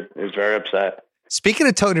injured. He was very upset. Speaking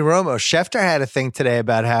of Tony Romo, Schefter had a thing today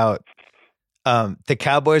about how the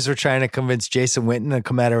Cowboys were trying to convince Jason Witten to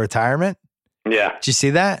come out of retirement. Yeah. Did you see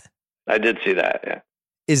that? I did see that, yeah.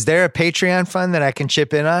 Is there a Patreon fund that I can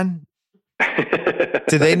chip in on?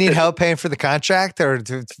 Do they need help paying for the contract or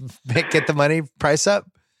to get the money price up?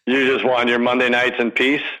 You just want your Monday nights in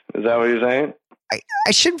peace? Is that what you're saying?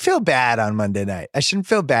 I shouldn't feel bad on Monday night. I shouldn't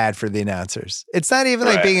feel bad for the announcers. It's not even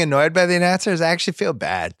like being annoyed by the announcers. I actually feel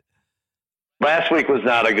bad. Last week was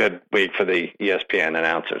not a good week for the ESPN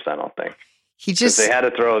announcers, I don't think. They had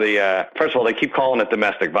to throw the first of all, they keep calling it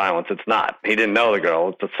domestic violence. It's not. He didn't know the girl.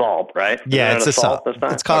 It's assault, right? Yeah, it's assault.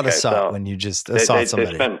 It's called assault when you just assault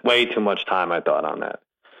somebody. They spent way too much time, I thought, on that.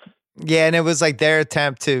 Yeah, and it was like their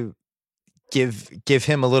attempt to give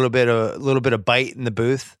him a little bit of bite in the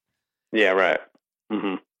booth. Yeah, right.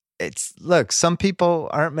 Mm-hmm. Some people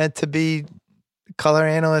aren't meant to be color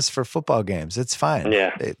analysts for football games. It's fine.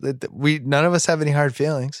 Yeah, none of us have any hard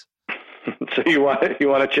feelings. So you want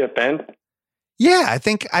to chip in? Yeah, I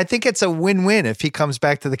think it's a win-win if he comes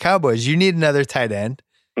back to the Cowboys. You need another tight end.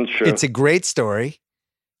 That's true. It's a great story.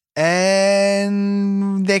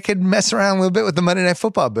 And they could mess around a little bit with the Monday Night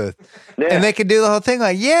Football booth. Yeah. And they could do the whole thing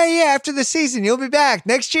like, yeah, after the season, you'll be back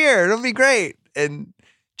next year. It'll be great. And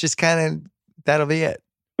just kind of, that'll be it.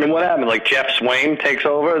 I mean, what happened? Like Jeff Swain takes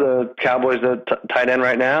over the Cowboys, the tight end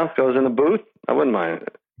right now, goes in the booth? I wouldn't mind.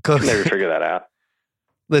 Maybe figure that out.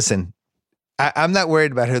 Listen, I'm not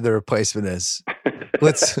worried about who the replacement is.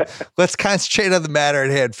 Let's concentrate on the matter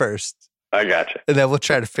at hand first. I gotcha. And then we'll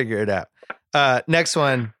try to figure it out. Next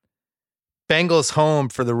one, Bengals home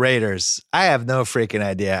for the Raiders. I have no freaking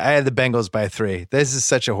idea. I had the Bengals by 3. This is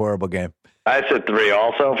such a horrible game. I said 3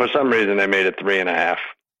 also. For some reason, they made it 3.5.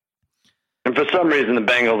 And for some reason, the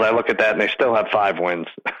Bengals, I look at that and they still have 5 wins.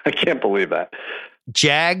 I can't believe that.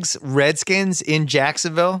 Jags, Redskins in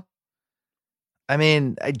Jacksonville. I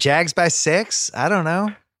mean, Jags by 6? I don't know.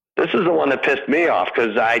 This is the one that pissed me off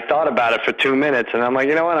because I thought about it for 2 minutes and I'm like,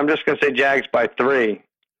 you know what? I'm just going to say Jags by 3.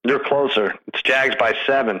 You're closer. It's Jags by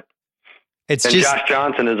 7. Josh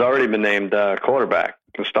Johnson has already been named quarterback,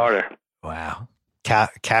 the starter. Wow.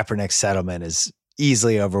 Kaepernick's settlement is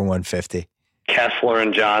easily over 150. Kessler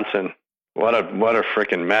and Johnson. What a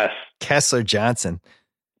freaking mess. Kessler Johnson.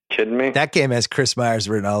 Kidding me? That game has Chris Myers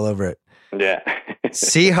written all over it. Yeah.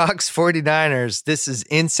 Seahawks 49ers. This is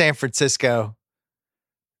in San Francisco.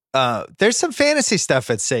 There's some fantasy stuff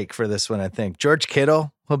at stake for this one, I think. George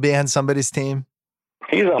Kittle will be on somebody's team.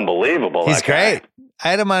 He's unbelievable. He's great. I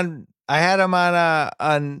had him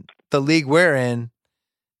on the league we're in,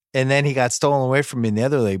 and then he got stolen away from me in the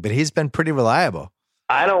other league, but he's been pretty reliable.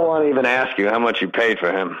 I don't want to even ask you how much you paid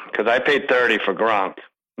for him because I paid $30 for Gronk.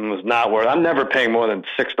 It was not worth. I'm never paying more than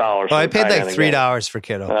 $6. Oh, I paid like $3 for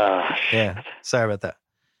Kittle. Yeah, sorry about that.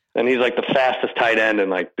 And he's like the fastest tight end in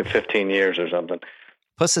like the 15 years or something.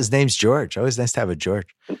 Plus, his name's George. Always nice to have a George.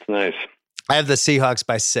 It's nice. I have the Seahawks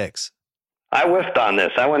by 6. I whiffed on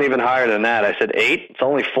this. I went even higher than that. I said 8. It's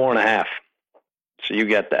only 4.5. So you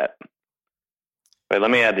get that. Wait,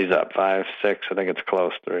 let me add these up. 5, 6. I think it's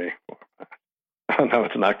close. 3, 4, 5. Oh, no,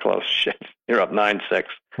 it's not close. Shit. You're up 9-6.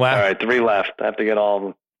 Wow. All right, 3 left. I have to get all of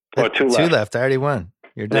them. Or 2 left. 2 left. I already won.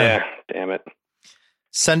 You're done. Yeah, damn it.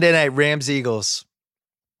 Sunday night, Rams-Eagles.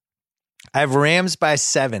 I have Rams by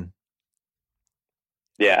 7.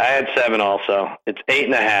 Yeah, I had 7 also. It's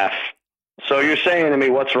 8.5. So you're saying to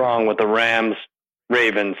me what's wrong with the Rams,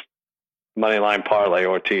 Ravens, moneyline parlay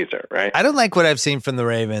or teaser, right? I don't like what I've seen from the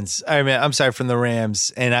Ravens. I mean, I'm sorry, from the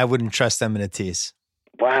Rams, and I wouldn't trust them in a tease.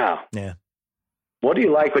 Wow. Yeah. What do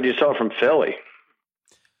you like what you saw from Philly?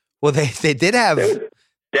 Well, they did have They were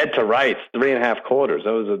dead to rights, 3.5 quarters.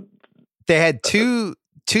 That was they had two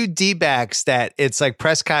D-backs that it's like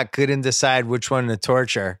Prescott couldn't decide which one to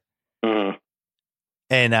torture. Mm-hmm.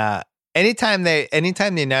 And anytime the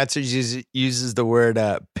announcer uses the word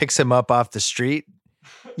picks him up off the street,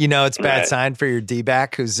 it's a bad sign for your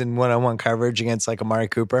D-back who's in one-on-one coverage against like Amari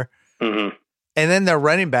Cooper. Mm-hmm. And then their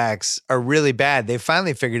running backs are really bad. They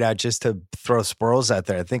finally figured out just to throw Sproles out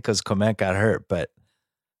there. I think because Clement got hurt, but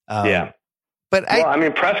yeah. But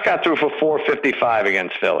Prescott threw for 455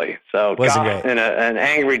 against Philly. So wasn't Goff great. and an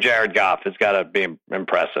angry Jared Goff has got to be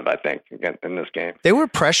impressive, I think, in this game. They were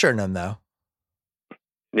pressuring him though.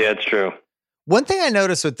 Yeah, it's true. One thing I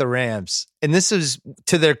noticed with the Rams, and this is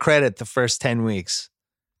to their credit, the first 10 weeks,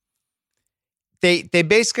 they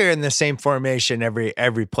basically are in the same formation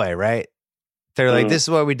every play, right? They're like, this is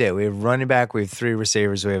what we do. We have running back, we have 3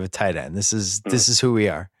 receivers, we have a tight end. This is who we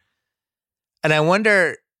are. And I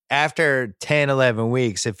wonder after 10, 11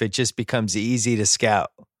 weeks, if it just becomes easy to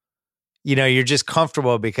scout. You're just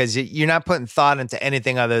comfortable because you're not putting thought into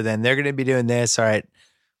anything other than they're going to be doing this. All right,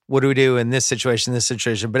 what do we do in this situation,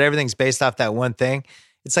 But everything's based off that one thing.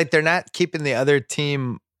 It's like they're not keeping the other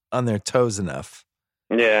team on their toes enough.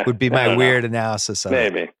 Yeah. Would be my weird analysis of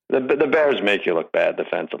it. Maybe. The Bears make you look bad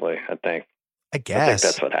defensively, I think. I guess. I think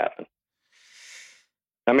that's what happened.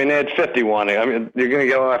 I mean, they had 51. I mean, you're going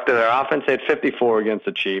to go after their offense. They had 54 against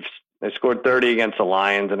the Chiefs. They scored 30 against the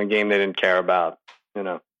Lions in a game they didn't care about.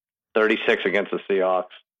 36 against the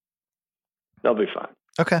Seahawks. They'll be fine.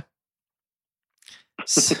 Okay.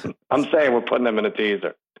 I'm saying we're putting them in a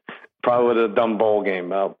teaser. Probably with a dumb bowl game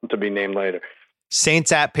to be named later.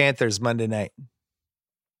 Saints at Panthers Monday night.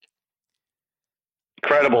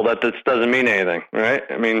 Incredible that this doesn't mean anything, right?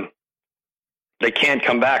 I mean, they can't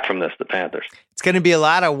come back from this, the Panthers. It's going to be a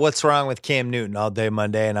lot of what's wrong with Cam Newton all day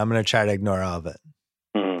Monday, and I'm going to try to ignore all of it.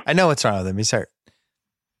 Mm-hmm. I know what's wrong with him. He's hurt.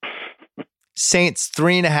 Saints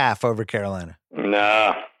 3.5 over Carolina.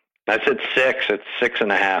 No, I said 6. It's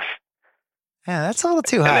 6.5. Yeah, that's a little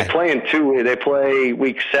too high. And they play in 2. They play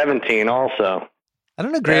week 17 also. I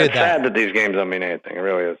don't agree with that. It's sad that these games don't mean anything. It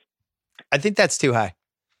really is. I think that's too high.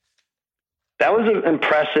 That was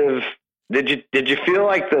impressive. Did you feel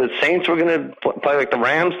like the Saints were going to play like the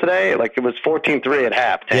Rams today? Like it was 14-3 at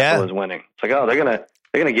half. Tampa was winning. It's like,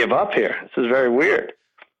 they're gonna give up here. This is very weird.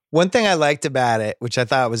 One thing I liked about it, which I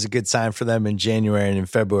thought was a good sign for them in January and in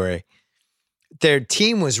February, their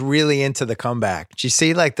team was really into the comeback. Did you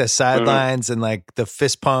see like the sidelines and like the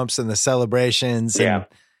fist pumps and the celebrations? Yeah. And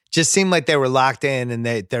just seemed like they were locked in, and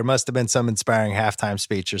there must have been some inspiring halftime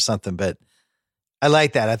speech or something. But I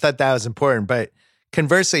like that. I thought that was important. But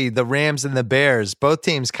conversely, the Rams and the Bears, both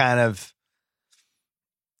teams kind of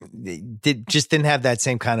didn't have that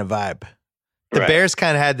same kind of vibe. The Bears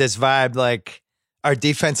kind of had this vibe like our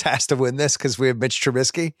defense has to win this because we have Mitch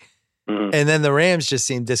Trubisky. Mm-hmm. And then the Rams just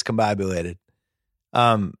seemed discombobulated.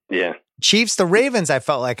 Chiefs, the Ravens, I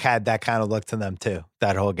felt like had that kind of look to them too,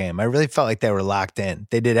 that whole game. I really felt like they were locked in.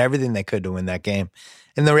 They did everything they could to win that game.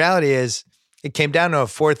 And the reality is it came down to a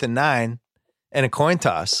 4th and 9 and a coin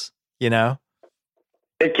toss, It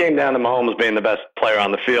came down to Mahomes being the best player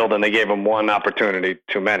on the field, and they gave him one opportunity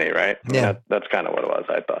too many, right? Yeah. That's kind of what it was,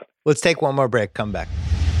 I thought. Let's take one more break. Come back.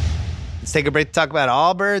 Let's take a break to talk about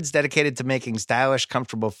Allbirds, dedicated to making stylish,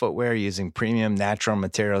 comfortable footwear using premium natural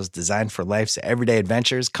materials designed for life's everyday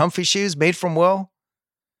adventures. Comfy shoes made from wool.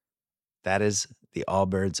 That is the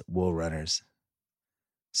Allbirds Wool Runners.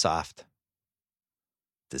 Soft.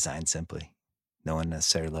 Designed simply. No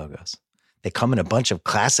unnecessary logos. They come in a bunch of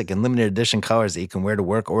classic and limited edition colors that you can wear to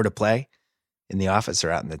work or to play. In the office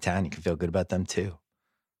or out in the town, you can feel good about them too.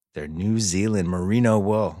 Their New Zealand merino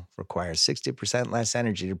wool requires 60% less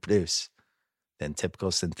energy to produce than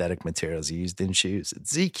typical synthetic materials used in shoes.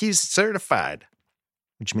 It's ZQ certified,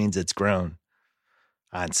 which means it's grown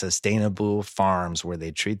on sustainable farms where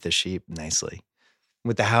they treat the sheep nicely.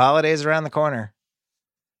 With the holidays around the corner,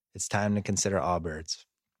 it's time to consider Allbirds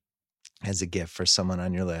as a gift for someone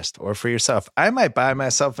on your list or for yourself. I might buy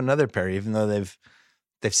myself another pair, even though they've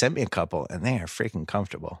sent me a couple, and they are freaking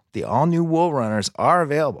comfortable. The all-new Wool Runners are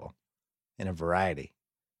available in a variety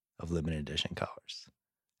of limited edition colors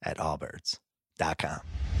at allbirds.com.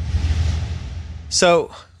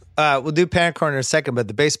 So we'll do Parent Corner in a second, but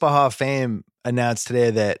the Baseball Hall of Fame announced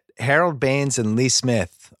today that Harold Baines and Lee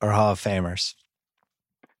Smith are Hall of Famers.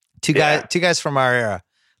 Two guys from our era.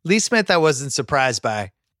 Lee Smith, I wasn't surprised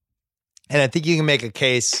by. And I think you can make a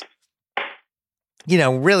case,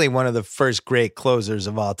 really one of the first great closers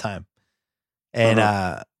of all time.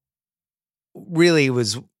 And really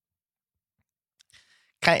was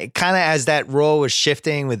kind of as that role was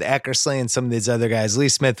shifting with Eckersley and some of these other guys. Lee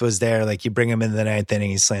Smith was there. Like, you bring him into the ninth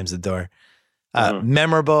inning, he slams the door.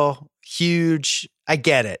 Memorable, huge. I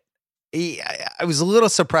get it. I was a little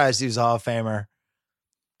surprised he was a Hall of Famer,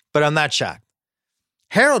 but I'm not shocked.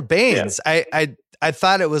 Harold Baines, I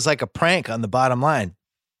thought it was like a prank on the bottom line.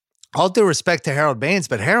 All due respect to Harold Baines,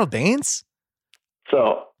 but Harold Baines?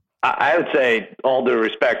 So I would say all due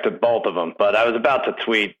respect to both of them, but I was about to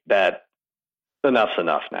tweet that enough's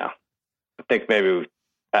enough now. I think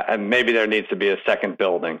maybe there needs to be a second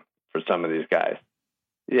building for some of these guys.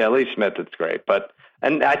 Yeah, Lee Smith, it's great.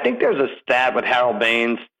 And I think there's a stat with Harold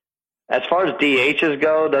Baines. As far as DHs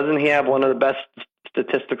go, doesn't he have one of the best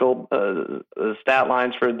statistical stat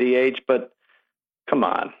lines for a DH? But come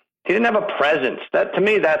on. He didn't have a presence. To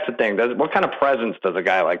me, that's the thing. What kind of presence does a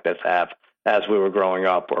guy like this have as we were growing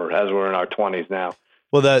up or as we're in our 20s now?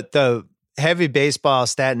 Well, the heavy baseball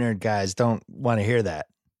stat nerd guys don't want to hear that.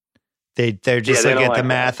 They're just looking at the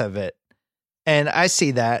math of it. And I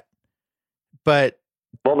see that. But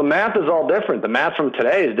well, the math is all different. The math from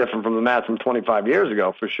today is different from the math from 25 years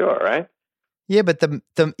ago, for sure, right? Yeah, but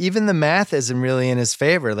even the math isn't really in his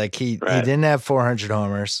favor. Like he didn't have 400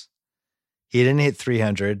 homers. He didn't hit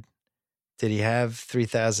 300. Did he have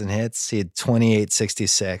 3,000 hits? He had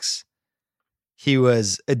 2866. He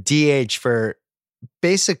was a DH for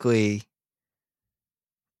basically,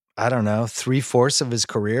 I don't know, 3/4 of his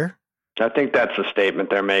career. I think that's the statement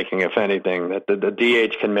they're making, if anything, that the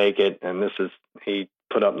DH can make it, and he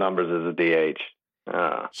put up numbers as a DH.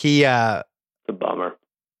 It's a bummer.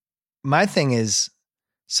 My thing is,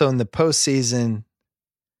 so in the postseason,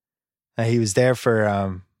 he was there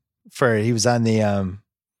he was on the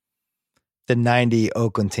 90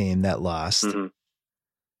 Oakland team that lost. Mm-hmm.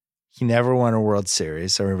 He never won a World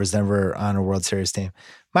Series, or was never on a World Series team.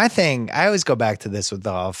 My thing, I always go back to this with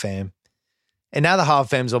the Hall of Fame. And now the Hall of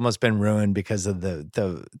Fame's almost been ruined because of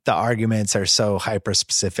the arguments are so hyper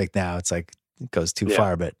specific now. It's like it goes too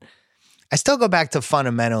far. But I still go back to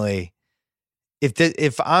fundamentally,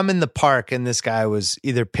 if I'm in the park and this guy was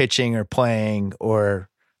either pitching or playing or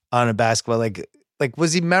on a basketball, like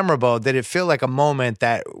was he memorable? Did it feel like a moment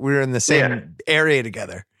that we were in the same area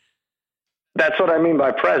together? That's what I mean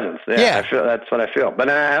by presence. Yeah. That's what I feel. But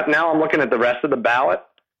now I'm looking at the rest of the ballot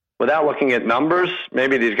without looking at numbers.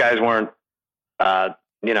 Maybe these guys weren't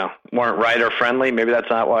writer friendly. Maybe that's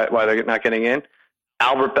not why they're not getting in.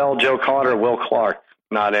 Albert Bell, Joe Carter, Will Clark,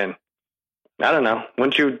 not in. I don't know.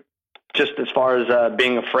 Wouldn't you, just as far as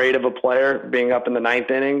being afraid of a player being up in the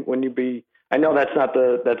ninth inning, wouldn't you be? I know that's not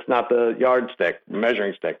the yardstick,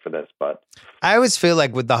 measuring stick for this, but I always feel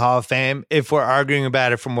like with the Hall of Fame, if we're arguing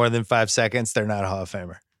about it for more than 5 seconds, they're not a Hall of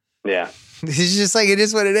Famer. Yeah. It's just like, it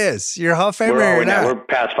is what it is. You're a Hall of Famer or you're not. We're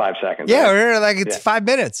past 5 seconds. Yeah, we're like, it's 5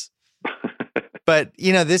 minutes. But,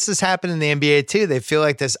 this has happened in the NBA too. They feel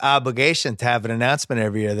like this obligation to have an announcement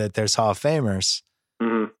every year that there's Hall of Famers.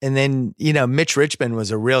 Mm-hmm. And then, Mitch Richmond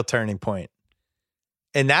was a real turning point.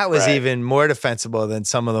 And that was even more defensible than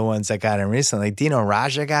some of the ones that got in recently. Like Dino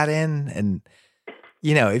Raja got in. And,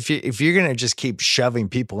 if you're going to just keep shoving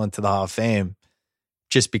people into the Hall of Fame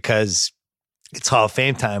just because it's Hall of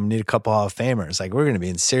Fame time, we need a couple Hall of Famers. Like, we're going to be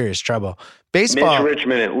in serious trouble. Baseball. Mitch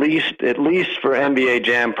Richmond, at least for NBA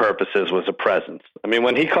Jam purposes, was a presence. I mean,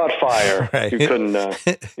 when he caught fire, you couldn't.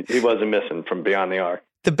 He wasn't missing from beyond the arc.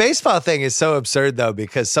 The baseball thing is so absurd, though,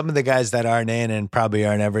 because some of the guys that aren't in and probably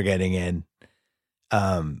aren't ever getting in,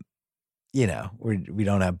 we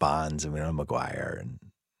don't have Bonds and we don't have McGuire, and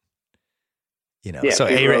so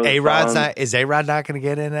A-Rod's not. Is A-Rod not going to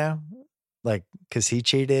get in now? Like, because he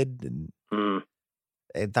cheated and.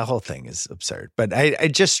 The whole thing is absurd, but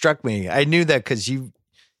it just struck me. I knew that because you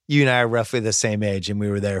and I are roughly the same age, and we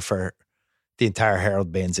were there for the entire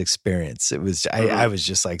Harold Baines experience. It was I was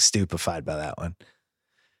just like stupefied by that one.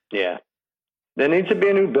 Yeah, there needs to be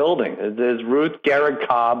a new building. There's Ruth, Garrett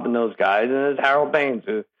Cobb, and those guys, and there's Harold Baines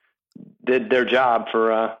who did their job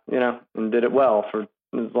for and did it well for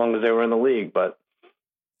as long as they were in the league. But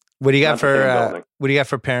what do you got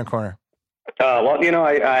for Parent Corner?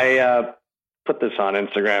 I put this on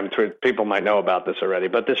Instagram. People might know about this already,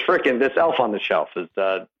 but this elf on the shelf is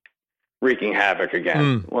wreaking havoc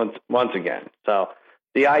again, once again. So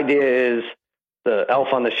the idea is the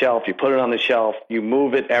elf on the shelf, you put it on the shelf, you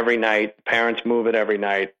move it every night, parents move it every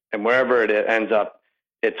night, and wherever it ends up,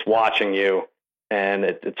 it's watching you, and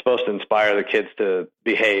it's supposed to inspire the kids to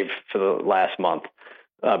behave for the last month.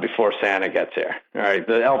 before Santa gets here. All right,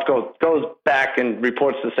 the elf goes back and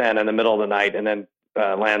reports to Santa in the middle of the night, and then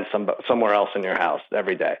lands somewhere else in your house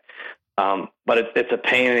every day. But it's a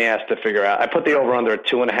pain in the ass to figure out. I put the over under at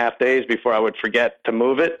 2.5 days before I would forget to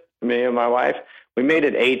move it. Me and my wife, we made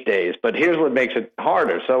it 8 days. But here's what makes it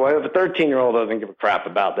harder. So I have a 13-year-old doesn't give a crap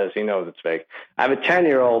about this. He knows it's fake. I have a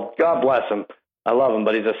 10-year-old. God bless him. I love him,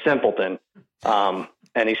 but he's a simpleton.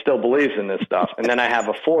 And he still believes in this stuff. And then I have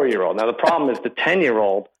a 4-year-old. Now, the problem is the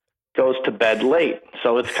 10-year-old goes to bed late.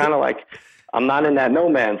 So it's kind of like I'm not in that no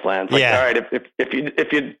man's land. It's like, all right,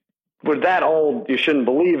 if you were that old, you shouldn't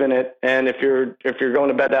believe in it. And if you're going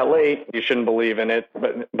to bed that late, you shouldn't believe in it.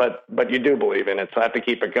 But you do believe in it. So I have to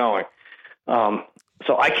keep it going.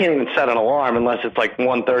 So I can't even set an alarm unless it's like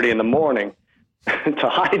 1:30 in the morning to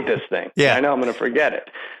hide this thing. Yeah. I know I'm going to forget it.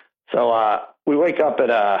 So we wake up at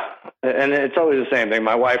and it's always the same thing.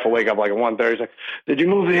 My wife will wake up like at 1:30. She's like, "Did you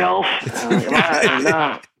move the elf?"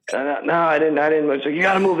 No, I didn't. She's like, "You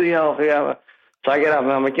got to move the elf." Yeah. So I get up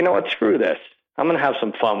and I'm like, you know what? Screw this. I'm going to have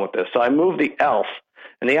some fun with this. So I move the elf,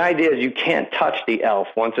 and the idea is you can't touch the elf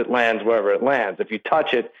once it lands wherever it lands. If you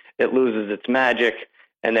touch it, it loses its magic,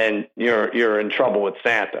 and then you're in trouble with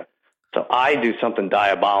Santa. So I do something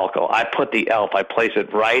diabolical. I put the elf, I place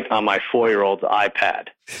it right on my 4-year-old's iPad.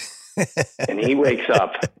 And he wakes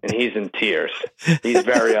up and he's in tears. He's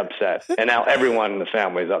very upset. And now everyone in the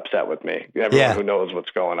family is upset with me. Everyone who knows what's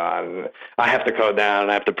going on. And I have to go down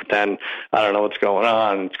and I have to pretend I don't know what's going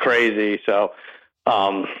on. It's crazy. So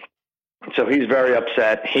he's very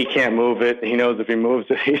upset. He can't move it. He knows if he moves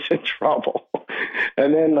it, he's in trouble.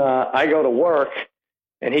 And then I go to work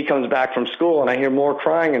and he comes back from school and I hear more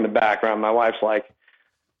crying in the background. My wife's like,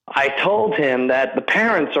 I told him that the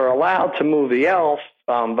parents are allowed to move the elf,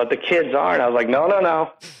 but the kids aren't. I was like, no.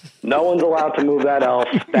 No one's allowed to move that elf.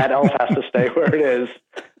 That elf has to stay where it is.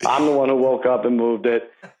 I'm the one who woke up and moved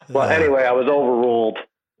it. Well, anyway, I was overruled.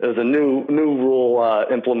 There's a new rule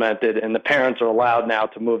implemented, and the parents are allowed now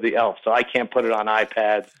to move the elf. So I can't put it on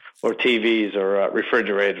iPads or TVs or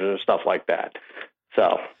refrigerators or stuff like that.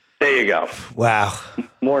 So there you go. Wow.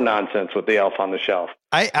 More nonsense with the elf on the shelf.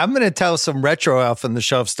 I'm going to tell some retro elf on the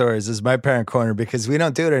shelf stories as my parent corner because we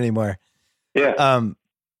don't do it anymore. Yeah.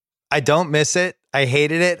 I don't miss it. I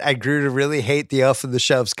hated it. I grew to really hate the elf on the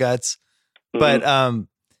shelf's guts. But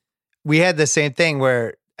we had the same thing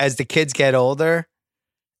where as the kids get older,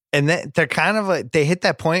 and then they're kind of like, they hit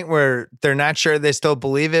that point where they're not sure they still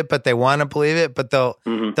believe it, but they want to believe it, but they'll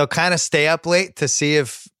kind of stay up late to see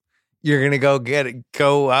if you're going to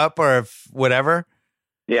go up or if whatever.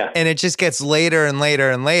 Yeah. And it just gets later and later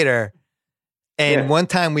and later. And one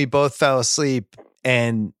time we both fell asleep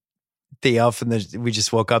and the elf we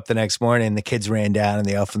just woke up the next morning and the kids ran down and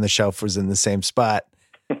the elf on the shelf was in the same spot.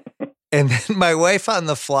 And then my wife on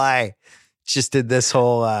the fly just did this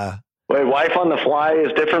whole, wait, Wife on the Fly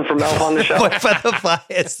is different from Elf on the Shelf? Wife on the Fly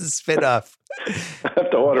is the spin-off. I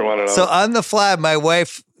have to order one of those. So on the fly, my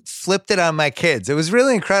wife flipped it on my kids. It was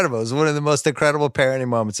really incredible. It was one of the most incredible parenting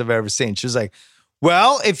moments I've ever seen. She was like,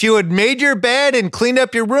 well, if you had made your bed and cleaned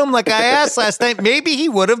up your room like I asked last night, maybe he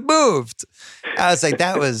would have moved. I was like,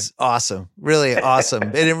 that was awesome. Really awesome.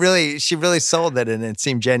 And she really sold it and it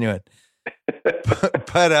seemed genuine.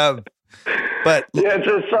 But yeah, it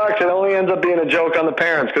just sucks. It only ends up being a joke on the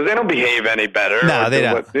parents because they don't behave any better. No, they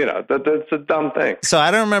don't. That's a dumb thing. So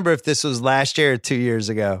I don't remember if this was last year or 2 years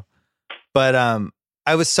ago, but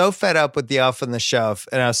I was so fed up with the elf on the shelf,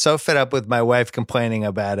 and I was so fed up with my wife complaining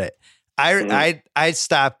about it. I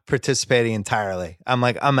stopped participating entirely. I'm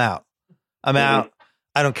like, I'm out. I'm out.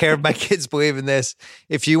 I don't care if my kids believe in this.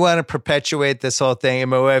 If you want to perpetuate this whole thing,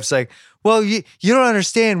 and my wife's like, well, you don't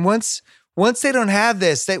understand. Once they don't have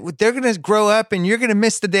this, they're going to grow up and you're going to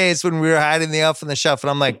miss the days when we were hiding the elf on the shelf. And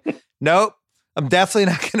I'm like, nope, I'm definitely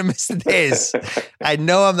not going to miss the days. I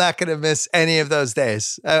know I'm not going to miss any of those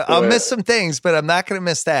days. I'll miss some things, but I'm not going to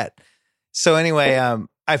miss that. So anyway,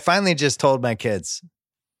 I finally just told my kids.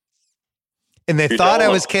 And they thought I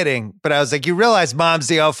was kidding, but I was like, you realize mom's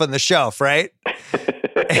the elf on the shelf, right?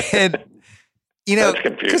 And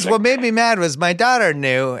because what made me mad was my daughter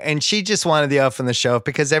knew, and she just wanted the elf on the shelf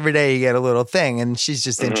because every day you get a little thing, and she's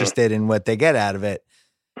just interested in what they get out of it.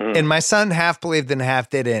 And my son half believed and half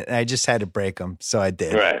didn't, and I just had to break him, so I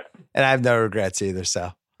did. Right. And I have no regrets either.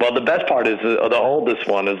 So. Well, the best part is the oldest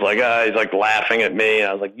one is like, he's like laughing at me, and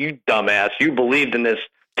I was like, you dumbass, you believed in this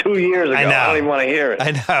 2 years ago. I don't even want to hear it.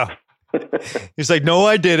 I know. He's like, no,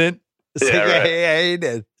 I didn't. Yeah, he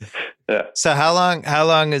did. Yeah. So how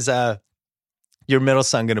long is your middle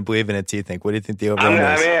son going to believe in it? Do you think? What do you think the over is?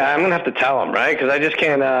 I'm going to have to tell him, right? Because I just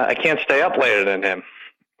can't. I can't stay up later than him.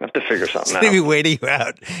 I have to figure something out. Maybe waiting you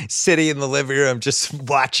out, sitting in the living room, just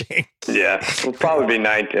watching. Yeah, it'll probably be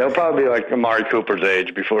 19. It'll probably be like Amari Cooper's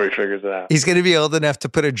age before he figures it out. He's going to be old enough to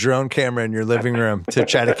put a drone camera in your living room to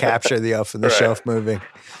try to capture the Elf on the Shelf moving.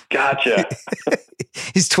 Gotcha.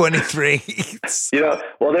 He's 23.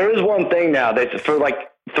 Well, there is one thing now. For like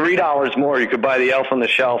 $3 more, you could buy the Elf on the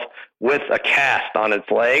Shelf with a cast on its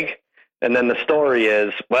leg. And then the story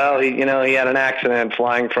is, well, he had an accident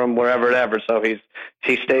flying from wherever, so he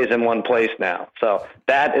stays in one place now. So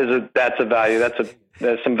that's a value.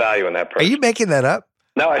 There's some value in that person. Are you making that up?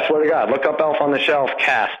 No, I swear to God. Look up Elf on the Shelf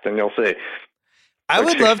cast, and you'll see. I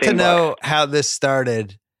would love to know how this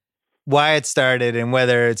started, why it started, and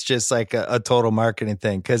whether it's just like a total marketing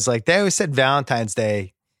thing. Because like they always said Valentine's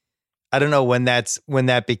Day. I don't know when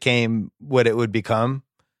that became what it would become.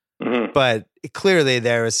 Mm-hmm. But clearly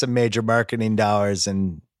there was some major marketing dollars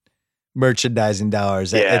and merchandising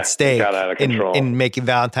dollars at stake in making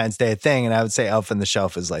Valentine's Day a thing. And I would say Elf on the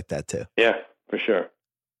Shelf is like that too. Yeah, for sure.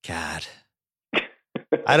 God.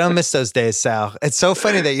 I don't miss those days, Sal. It's so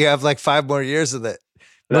funny that you have like 5 more years of it.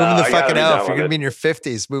 Moving the fucking elf. You're going to be in your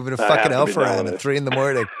 50s, moving a fucking elf around at 3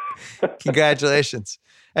 a.m. Congratulations.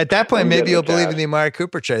 At that point, maybe you'll believe in the Amari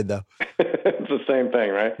Cooper trade, though. It's the same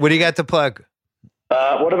thing, right? What do you got to plug?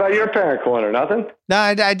 What about your parent corner? Nothing? No,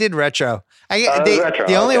 I did retro.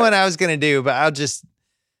 The only one I was going to do, but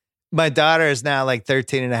my daughter is now like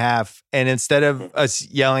 13 and a half. And instead of us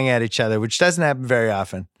yelling at each other, which doesn't happen very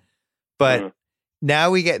often, but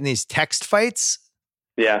now we get in these text fights.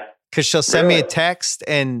 Yeah. Cause she'll send me a text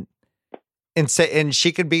and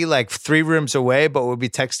she could be like 3 rooms away, but we'll be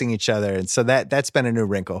texting each other. And so that's been a new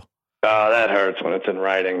wrinkle. Oh, that hurts when it's in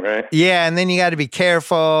writing, right? Yeah, and then you got to be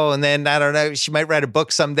careful. And then, I don't know, she might write a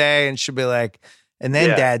book someday and she'll be like, and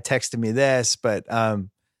then Dad texted me this. But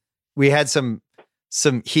we had some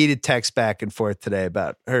heated texts back and forth today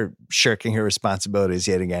about her shirking her responsibilities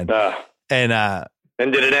yet again.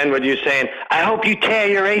 And did it end with you saying, I hope you tear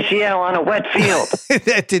your ACL on a wet field?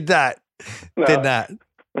 That did not. No. Did not.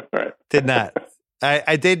 Right. Did not.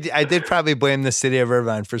 I did probably blame the city of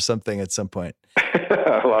Irvine for something at some point.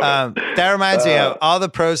 That reminds me of all the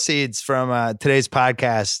proceeds from today's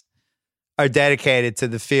podcast are dedicated to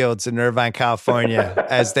the fields in Irvine, California,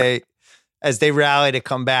 as they rally to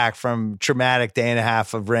come back from traumatic day and a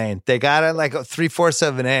half of rain. They got it like 3/4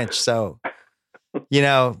 of an inch. So,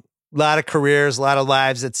 a lot of careers, a lot of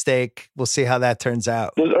lives at stake. We'll see how that turns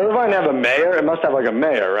out. Does Irvine have a mayor? It must have like a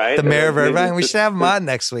mayor, right? The mayor of Irvine? We should have him on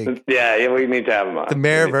next week. Yeah, we need to have him on. The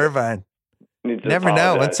mayor of Irvine. Never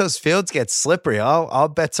know. Once those fields get slippery, all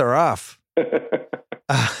bets are off.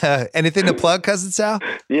 Anything to plug, Cousin Sal?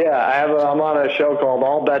 Yeah, I'm on a show called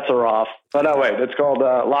All Bets Are Off. Oh, no, wait. It's called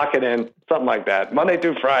Lock It In, something like that. Monday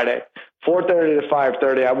through Friday, 4:30 to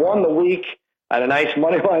 5:30. I won the week at a nice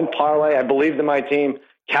money line parlay. I believed in my team.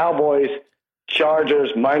 Cowboys,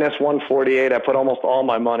 Chargers, -148. I put almost all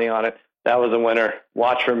my money on it. That was a winner.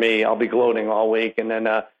 Watch for me. I'll be gloating all week. And then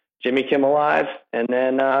Jimmy Kimmel Live. And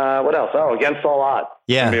then what else? Oh, Against All Odds.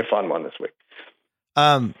 Yeah. It's going to be a fun one this week.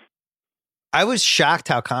 I was shocked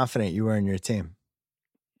how confident you were in your team.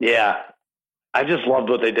 Yeah. I just loved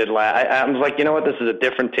what they did last. I was like, you know what? This is a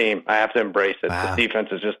different team. I have to embrace it. Wow. The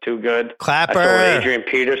defense is just too good. Clapper. I saw what Adrian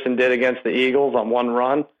Peterson did against the Eagles on one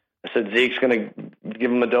run. I said, Zeke's going to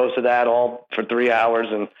give him a dose of that all for 3 hours.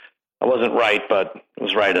 And I wasn't right, but it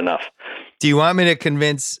was right enough. Do you want me to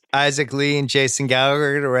convince Isaac Lee and Jason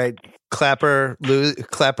Gallagher to write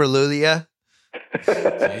Clapperlulia?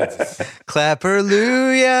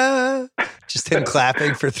 Clapperlulia. Just him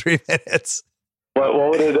clapping for 3 minutes. What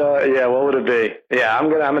would it? What would it be? Yeah, I'm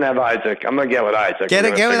gonna have Isaac. I'm gonna get with Isaac. Get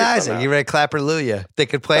with Isaac. You write Clapperlulia. They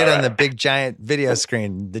could play it on the big giant video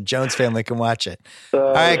screen. The Jones family can watch it.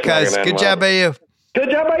 All right, cuz. Good job by you.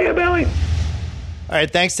 Good job by you, Billy. All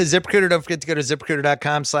right, thanks to ZipRecruiter. Don't forget to go to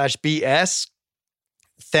ZipRecruiter.com/BS.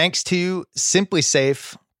 Thanks to Simply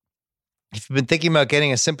Safe. If you've been thinking about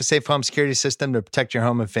getting a Simply Safe home security system to protect your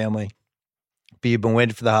home and family, but you've been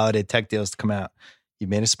waiting for the holiday tech deals to come out, you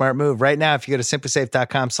made a smart move. Right now, if you go to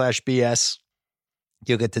simplysafe.com/BS,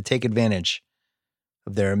 you'll get to take advantage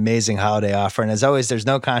of their amazing holiday offer. And as always, there's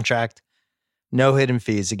no contract, no hidden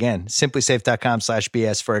fees. Again,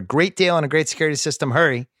 simplysafe.com/BS for a great deal and a great security system.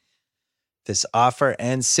 Hurry. This offer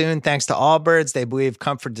ends soon. Thanks to Allbirds. They believe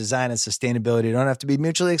comfort, design, and sustainability don't have to be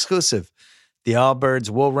mutually exclusive. The Allbirds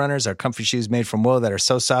Wool Runners are comfy shoes made from wool that are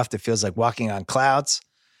so soft it feels like walking on clouds.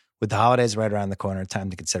 With the holidays right around the corner,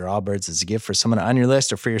 time to consider Allbirds as a gift for someone on your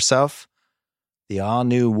list or for yourself. The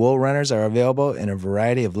all-new Wool Runners are available in a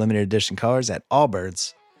variety of limited edition colors at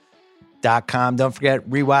allbirds.com. Don't forget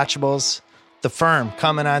rewatchables. The Firm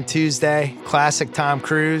coming on Tuesday. Classic Tom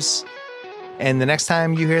Cruise. And the next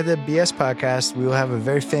time you hear the BS podcast, we will have a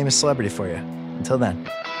very famous celebrity for you. Until then.